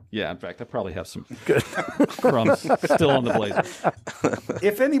Blazer? Yeah, in fact, I probably have some crumbs still on the Blazer.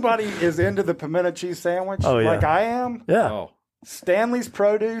 If anybody is into the pimento cheese sandwich, Oh, yeah. like I am, Yeah. Oh, Stanley's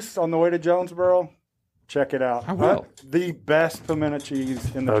Produce on the way to Jonesboro, check it out. I will. The best pimento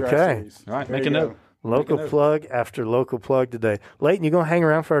cheese in the Okay. Tri-Cities. all right, There make you a go. note. Local plug after local plug today. Leighton, you going to hang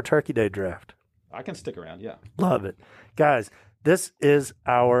around for our Turkey Day draft? I can stick around. Yeah. Love it. Guys, this is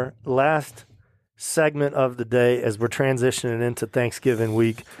our last segment of the day as we're transitioning into Thanksgiving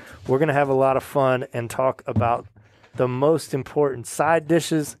week. We're going to have a lot of fun and talk about the most important side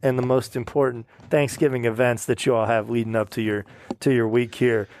dishes and the most important Thanksgiving events that you all have leading up to your week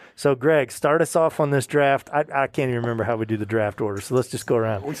here. So, Greg, start us off on this draft. I can't even remember how we do the draft order, so let's just go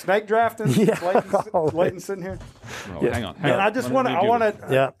around. We snake drafting? Yeah. Leighton sitting here? Oh, hang on. And I just want to, I want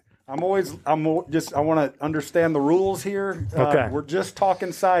to, Yeah. I want to understand the rules here. Okay. We're just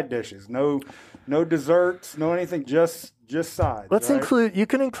talking side dishes. No desserts, no anything, just sides. Let's right? you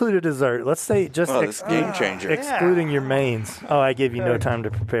can include a dessert. Let's say just Oh, this game changer. excluding your mains. Oh, I gave you no time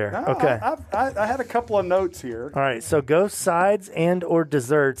to prepare. No, Okay. I had a couple of notes here. All right, so go sides and or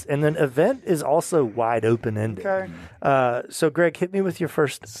desserts, and then event is also wide open ended. Okay. So Greg, hit me with your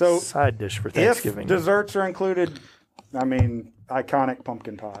first side dish for Thanksgiving. If desserts are included, iconic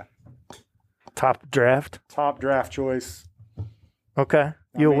pumpkin pie. Top draft. Top draft choice. Okay.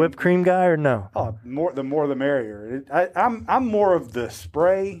 You a whipped cream guy or no? Oh, the more the merrier. I'm more of the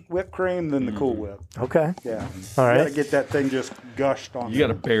spray whipped cream than the Cool Whip. Okay. Yeah. All You right. got to get that thing just gushed on. You got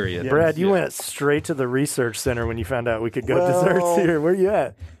to bury it. Brad, you Yeah. went straight to the research center when you found out we could go Well- desserts here. Where you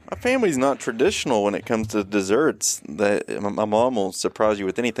at? My family's not traditional when it comes to desserts. My mom will surprise you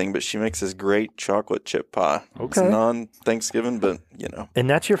with anything, but she makes this great chocolate chip pie. It's Okay. non-Thanksgiving, but And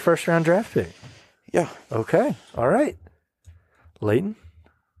that's your first round draft pick. yeah. Okay. All right. Leighton?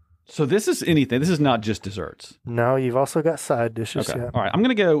 So this is anything. This is not just desserts. No, you've also got side dishes. Okay. Yeah. All right. I'm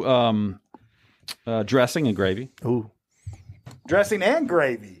going to go dressing and gravy. Ooh. Dressing and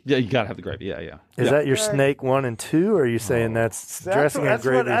gravy. Yeah, you got to have the gravy. Yeah, yeah. Is that your snake 1 and 2, or are you saying that's dressing and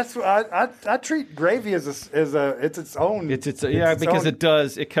gravy? I treat gravy as it's its own. Because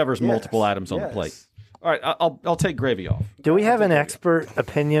own- it covers multiple items on the yes. plate. All right, I'll take gravy off. Do we have an expert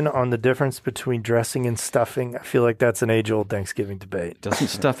opinion on the difference between dressing and stuffing? I feel like that's an age-old Thanksgiving debate. Doesn't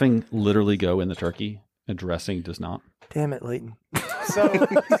stuffing literally go in the turkey? And dressing does not. Damn it, Leighton. So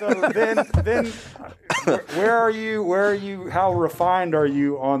then where are you? How refined are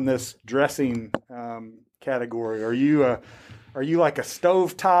you on this dressing category? Are you like a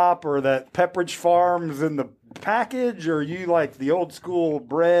stovetop or that Pepperidge Farms in the package, or are you like the old school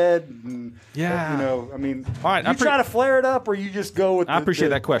bread? And, Yeah. All right. I You try to flare it up, or you just go with. I appreciate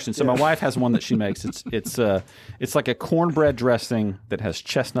that question. So my wife has one that she makes. It's like a cornbread dressing that has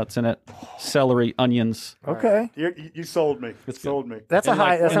chestnuts in it, celery, onions. Okay. You sold me. Sold me. That's a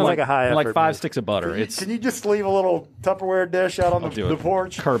high. That sounds like a high and effort. like 5 move. sticks of butter. It's Can you just leave a little Tupperware dish out on do the it.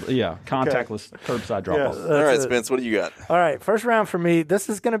 porch? Contactless curbside drop off. All right, Spence, what do you got? All right, first round for me. This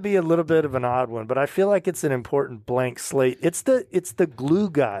is going to be a little bit of an odd one, but I feel like it's an important blank slate. It's the glue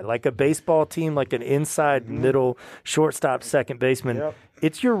guy, like a baseball team, like an inside middle shortstop second baseman. Yep.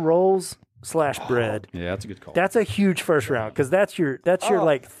 It's your rolls/bread. Yeah, that's a good call. That's a huge first round because that's your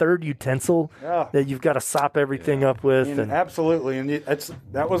like third utensil Yeah. that you've got to sop everything up with. And Absolutely, and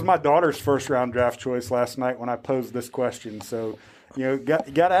that was my daughter's first round draft choice last night when I posed this question. So, you got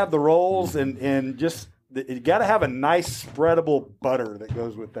to have the rolls and just you got to have a nice spreadable butter that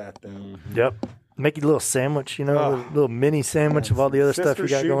goes with that. Though. Yep. Make you a little sandwich, a little mini sandwich of all the other stuff you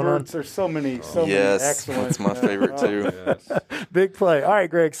got going on. There's so many Yes, excellent. that's my favorite too. Big play. All right,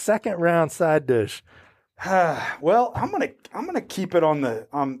 Greg, second round side dish. Well, I'm gonna keep it on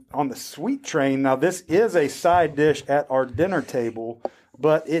the sweet train. Now, this is a side dish at our dinner table,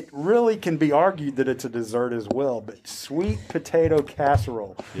 but it really can be argued that it's a dessert as well. But sweet potato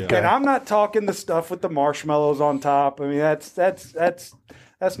casserole, and I'm not talking the stuff with the marshmallows on top. I mean,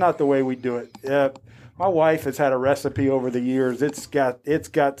 that's not the way we do it. My wife has had a recipe over the years. It's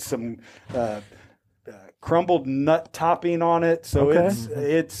got some crumbled nut topping on it, so Okay.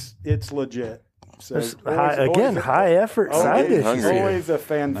 it's legit. So There's always high effort side dishes. hungry. here. Always a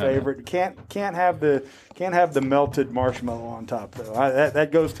fan favorite. Can't have the melted marshmallow on top though.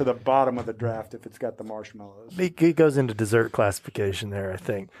 That goes to the bottom of the draft if it's got the marshmallows. It goes into dessert classification there, I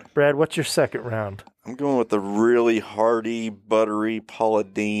think. Brad, what's your second round? I'm going with the really hearty, buttery, Paula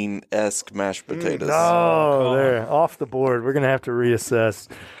Deen-esque mashed potatoes. Oh, there, off the board. We're gonna have to reassess.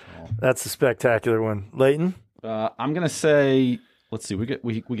 That's a spectacular one, Leighton. I'm gonna say, let's see, we get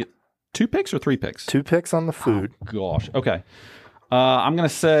 2 picks or 3 picks? 2 picks on the food. Gosh, okay. I'm gonna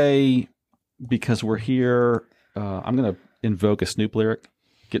say, because we're here, I'm gonna invoke a Snoop lyric,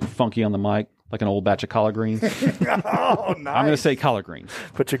 getting funky on the mic like an old batch of collard greens. Oh, nice. I'm gonna say collard greens.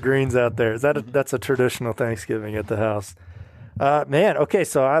 Put your greens out there. Is that that's a traditional Thanksgiving at the house? Man, okay,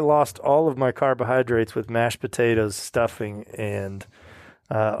 so I lost all of my carbohydrates with mashed potatoes, stuffing, and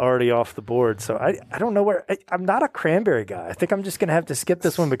already off the board. So I don't know where I'm not a cranberry guy. I think I'm just gonna have to skip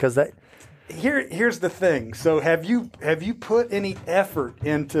this one because that. Here's the thing. So have you put any effort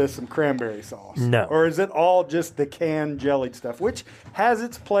into some cranberry sauce? No. Or is it all just the canned jellied stuff, which has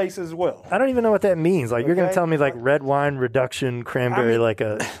its place as well? I don't even know what that means. Like you're gonna Okay. tell me like red wine reduction cranberry, like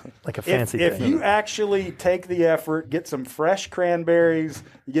a fancy If thing. you actually take the effort, get some fresh cranberries,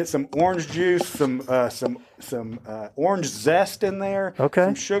 you get some orange juice, some orange zest in there, Okay.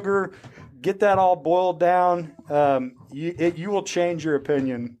 some sugar, get that all boiled down. You will change your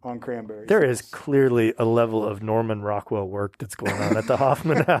opinion on cranberries. There is clearly a level of Norman Rockwell work that's going on at the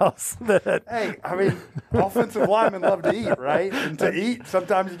Hoffman House. That Hey, I mean, offensive linemen love to eat, right? And to eat,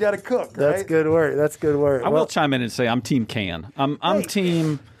 sometimes you got to cook, that's right? good work. That's good work. I will chime in and say I'm team can. I'm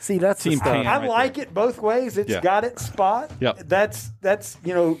team. See, that's the Team stuff. Pan. I right like it both ways. It's Yeah. got its spot. Yep. That's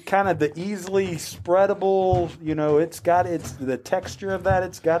kind of the easily spreadable. It's got the texture of that.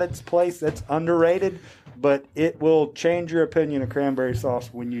 It's got its place. That's underrated, but it will change your opinion of cranberry sauce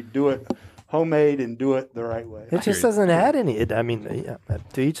when you do it homemade and do it the right way. It just doesn't add any. I mean,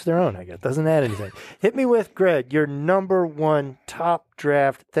 to each their own, I guess. Doesn't add anything. Hit me with, Greg, your number one top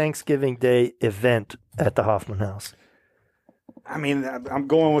draft Thanksgiving Day event at the Hoffman House. I mean, I'm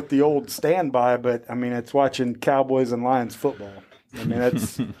going with the old standby, but I mean, it's watching Cowboys and Lions football. I mean,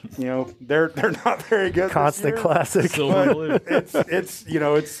 that's they're not very good. Constant this year. classic. Silver and blue.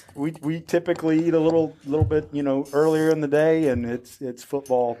 It's we typically eat a little bit earlier in the day, and it's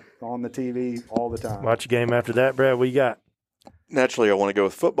football on the TV all the time. Watch a game after that, Brad. What you got? Naturally, I want to go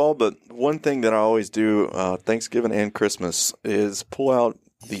with football, but one thing that I always do Thanksgiving and Christmas is pull out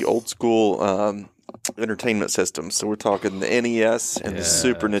the old school entertainment systems. So we're talking the NES and the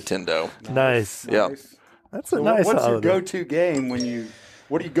Super Nintendo. Nice. Yeah. That's a So nice what's your holiday. go-to game what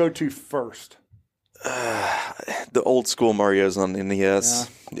do you go to first? The old school Mario's on the NES.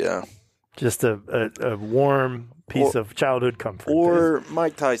 Yeah. Just a warm piece of childhood comfort. Or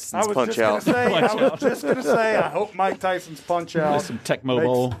Mike Tyson's Punch Out. I was just gonna say, I hope Mike Tyson's Punch Out. There's some Tecmo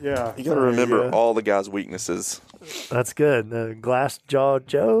Bowl. Yeah. You got to remember Yeah. all the guys' weaknesses. That's good. Glass Jaw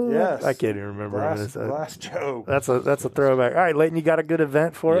Joe. Yes. I can't even remember what it is. Glass Joe. That's a throwback. All right, Leighton, you got a good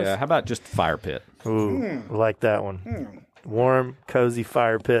event for Yeah, us? how about just fire pit? Ooh, like that one. Warm, cozy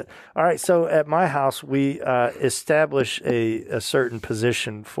fire pit. All right, so at my house, we establish a certain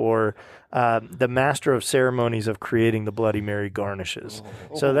position for the master of ceremonies of creating the Bloody Mary garnishes.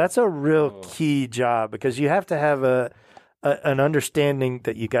 So that's a real key job because you have to have an understanding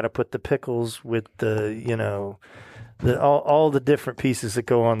that you got to put the pickles with the all the different pieces that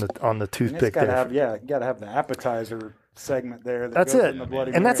go on the And it's toothpick got to there. have you got to have the appetizer segment there. That's goes it, in the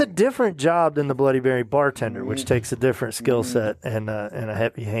Bloody and that's a Mary. different job than the Bloody Mary bartender, which takes a different skill set and a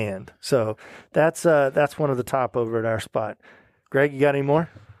heavy hand. So that's one of the top over at our spot. Greg, you got any more?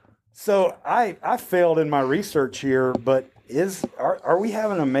 So I failed in my research here, but are we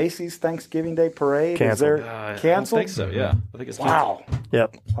having a Macy's Thanksgiving Day parade? Canceled. Is there canceled? I think so. Yeah, I think it's Wow.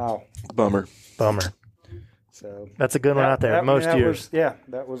 Yep, Wow. Bummer. bummer. So That's a good one out there. Most years.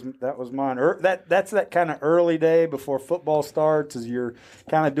 that was mine. That's that kind of early day before football starts, as you're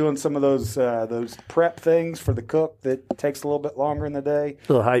kind of doing some of those prep things for the cook that takes a little bit longer in the day.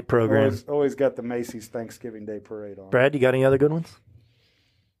 Little hype program. Always got the Macy's Thanksgiving Day parade on. Brad, you got any other good ones?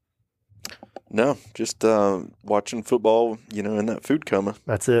 No, just watching football, in that food coma.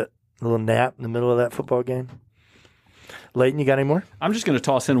 That's it. A little nap in the middle of that football game. Leighton, you got any more? I'm just going to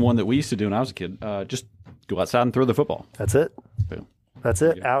toss in one that we used to do when I was a kid. Just go outside and throw the football. That's it. Boom. That's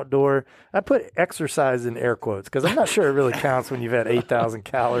it. Outdoor. I put exercise in air quotes because I'm not sure it really counts when you've had 8,000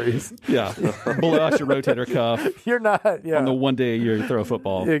 calories. Yeah, blow out your rotator cuff You're not. Yeah. on the one day a year you throw a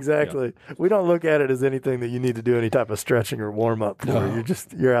football. Exactly. We don't look at it as anything that you need to do any type of stretching or warm up for. No.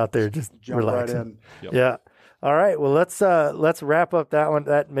 You're out there just Jump right relaxing. in. Yep. Yeah. All right, well let's wrap up that one.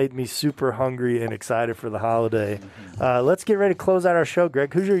 That made me super hungry and excited for the holiday. Let's get ready to close out our show.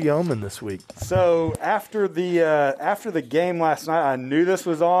 Greg, who's your yeoman this week? So after the game last night, I knew this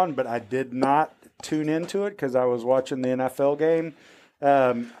was on, but I did not tune into it because I was watching the NFL game.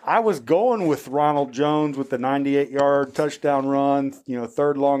 I was going with Ronald Jones with the 98-yard touchdown run,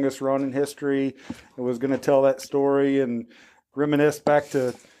 third longest run in history. I was going to tell that story and reminisce back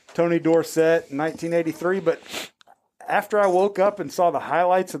to Tony Dorsett in 1983. But after I woke up and saw the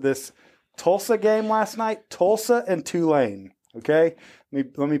highlights of this Tulsa game last night, Tulsa and Tulane, okay?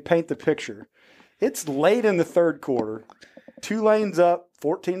 Let me paint the picture. It's late in the third quarter. Tulane's up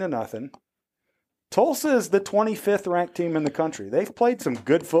 14-0. Tulsa is the 25th ranked team in the country. They've played some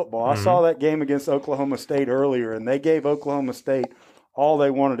good football. I saw that game against Oklahoma State earlier, and they gave Oklahoma State all they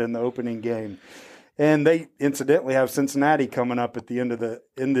wanted in the opening game. And they incidentally have Cincinnati coming up at the end of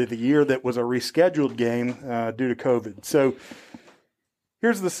the year that was a rescheduled game due to COVID. So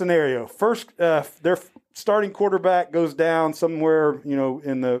here's the scenario. First, their starting quarterback goes down somewhere,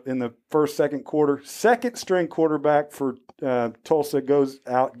 in the first, second quarter. Second string quarterback for Tulsa goes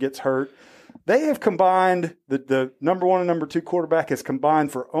out, gets hurt. They have combined, the number one and number two quarterback has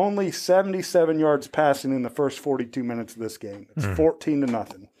combined for only 77 yards passing in the first 42 minutes of this game. It's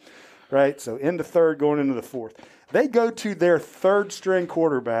 14-0, right? So into third, going into the fourth. They go to their third string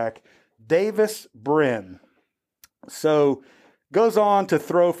quarterback, Davis Brin. So goes on to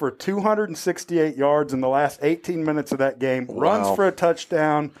throw for 268 yards in the last 18 minutes of that game, runs for a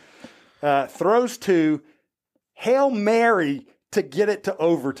touchdown, throws to Hail Mary to get it to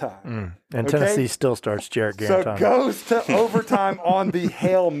overtime. And Tennessee still starts Jarrett Guarantano. So goes to overtime on the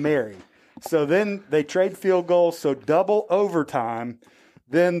Hail Mary. So then they trade field goals, so double overtime.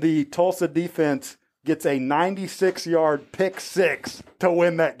 Then the Tulsa defense gets a 96-yard pick six to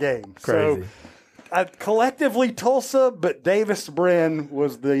win that game. Crazy. So collectively Tulsa, but Davis Brin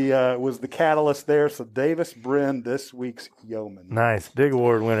was the catalyst there. So Davis Brin, this week's yeoman. Nice. Big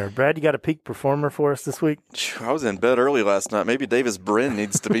award winner. Brad, you got a peak performer for us this week? I was in bed early last night. Maybe Davis Brin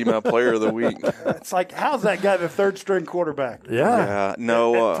needs to be my player of the week. It's like, how's that guy the third string quarterback? Yeah.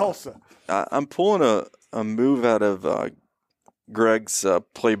 No. At Tulsa. I'm pulling a move out of Greg's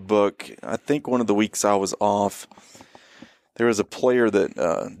playbook. I think one of the weeks I was off, there was a player that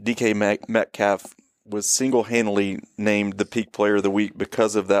DK Metcalf was single-handedly named the peak player of the week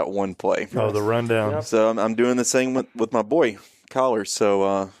because of that one play. Oh, the rundown. Yep. So I'm doing the same with my boy, Collar.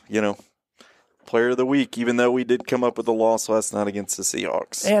 So, player of the week, even though we did come up with a loss last night against the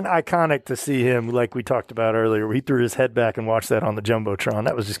Seahawks. And iconic to see him, like we talked about earlier, where he threw his head back and watched that on the Jumbotron.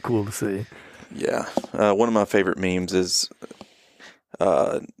 That was just cool to see. Yeah. One of my favorite memes is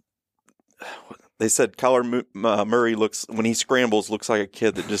they said Kyler Murray when he scrambles, looks like a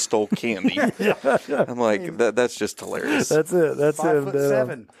kid that just stole candy. I'm like, that's just hilarious. That's it. That's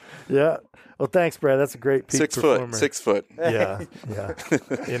 5'7". Yeah. Well, thanks, Brad. That's a great peak 6 performer. foot. 6 foot. Yeah.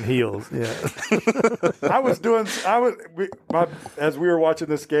 In heels. Yeah. As we were watching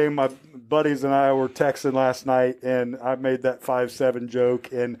this game, my buddies and I were texting last night, and I made that 5'7"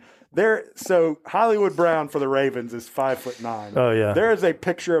 joke, and so Hollywood Brown for the Ravens is 5'9". Oh yeah. There is a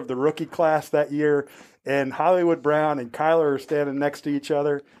picture of the rookie class that year, and Hollywood Brown and Kyler are standing next to each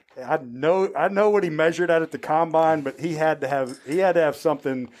other. I know what he measured at the combine, but he had to have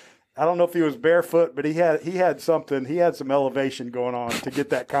something. I don't know if he was barefoot, but he had something. He had some elevation going on to get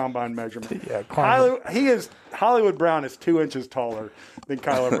that combine measurement. Yeah, Hollywood Brown is 2 inches taller than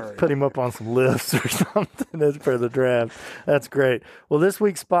Kyler Murray. Put him up on some lifts or something for the draft. That's great. Well, this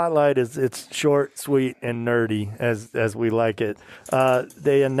week's spotlight it's short, sweet, and nerdy as we like it.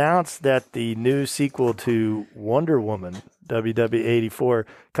 They announced that the new sequel to Wonder Woman, WW84,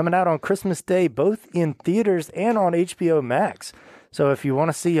 coming out on Christmas Day, both in theaters and on HBO Max. So if you want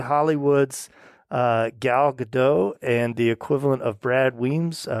to see Hollywood's Gal Gadot and the equivalent of Brad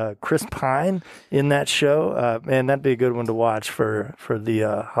Weems, Chris Pine in that show, man, that'd be a good one to watch for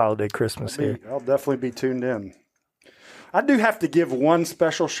the holiday Christmas here. I'll definitely be tuned in. I do have to give one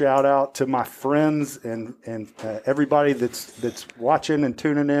special shout out to my friends and everybody that's watching and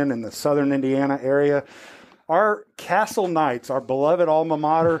tuning in the Southern Indiana area. Our Castle Knights, our beloved alma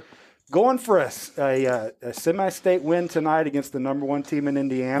mater, going for a semi-state win tonight against the number one team in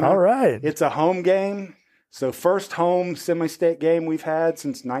Indiana. All right. It's a home game. So first home semi-state game we've had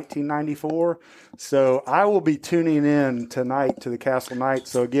since 1994. So I will be tuning in tonight to the Castle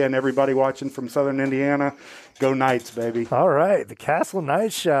Knights. So again, everybody watching from Southern Indiana, go Knights, baby. All right. The Castle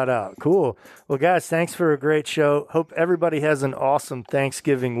Knights shout out. Cool. Well, guys, thanks for a great show. Hope everybody has an awesome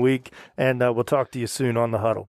Thanksgiving week, and we'll talk to you soon on The Huddle.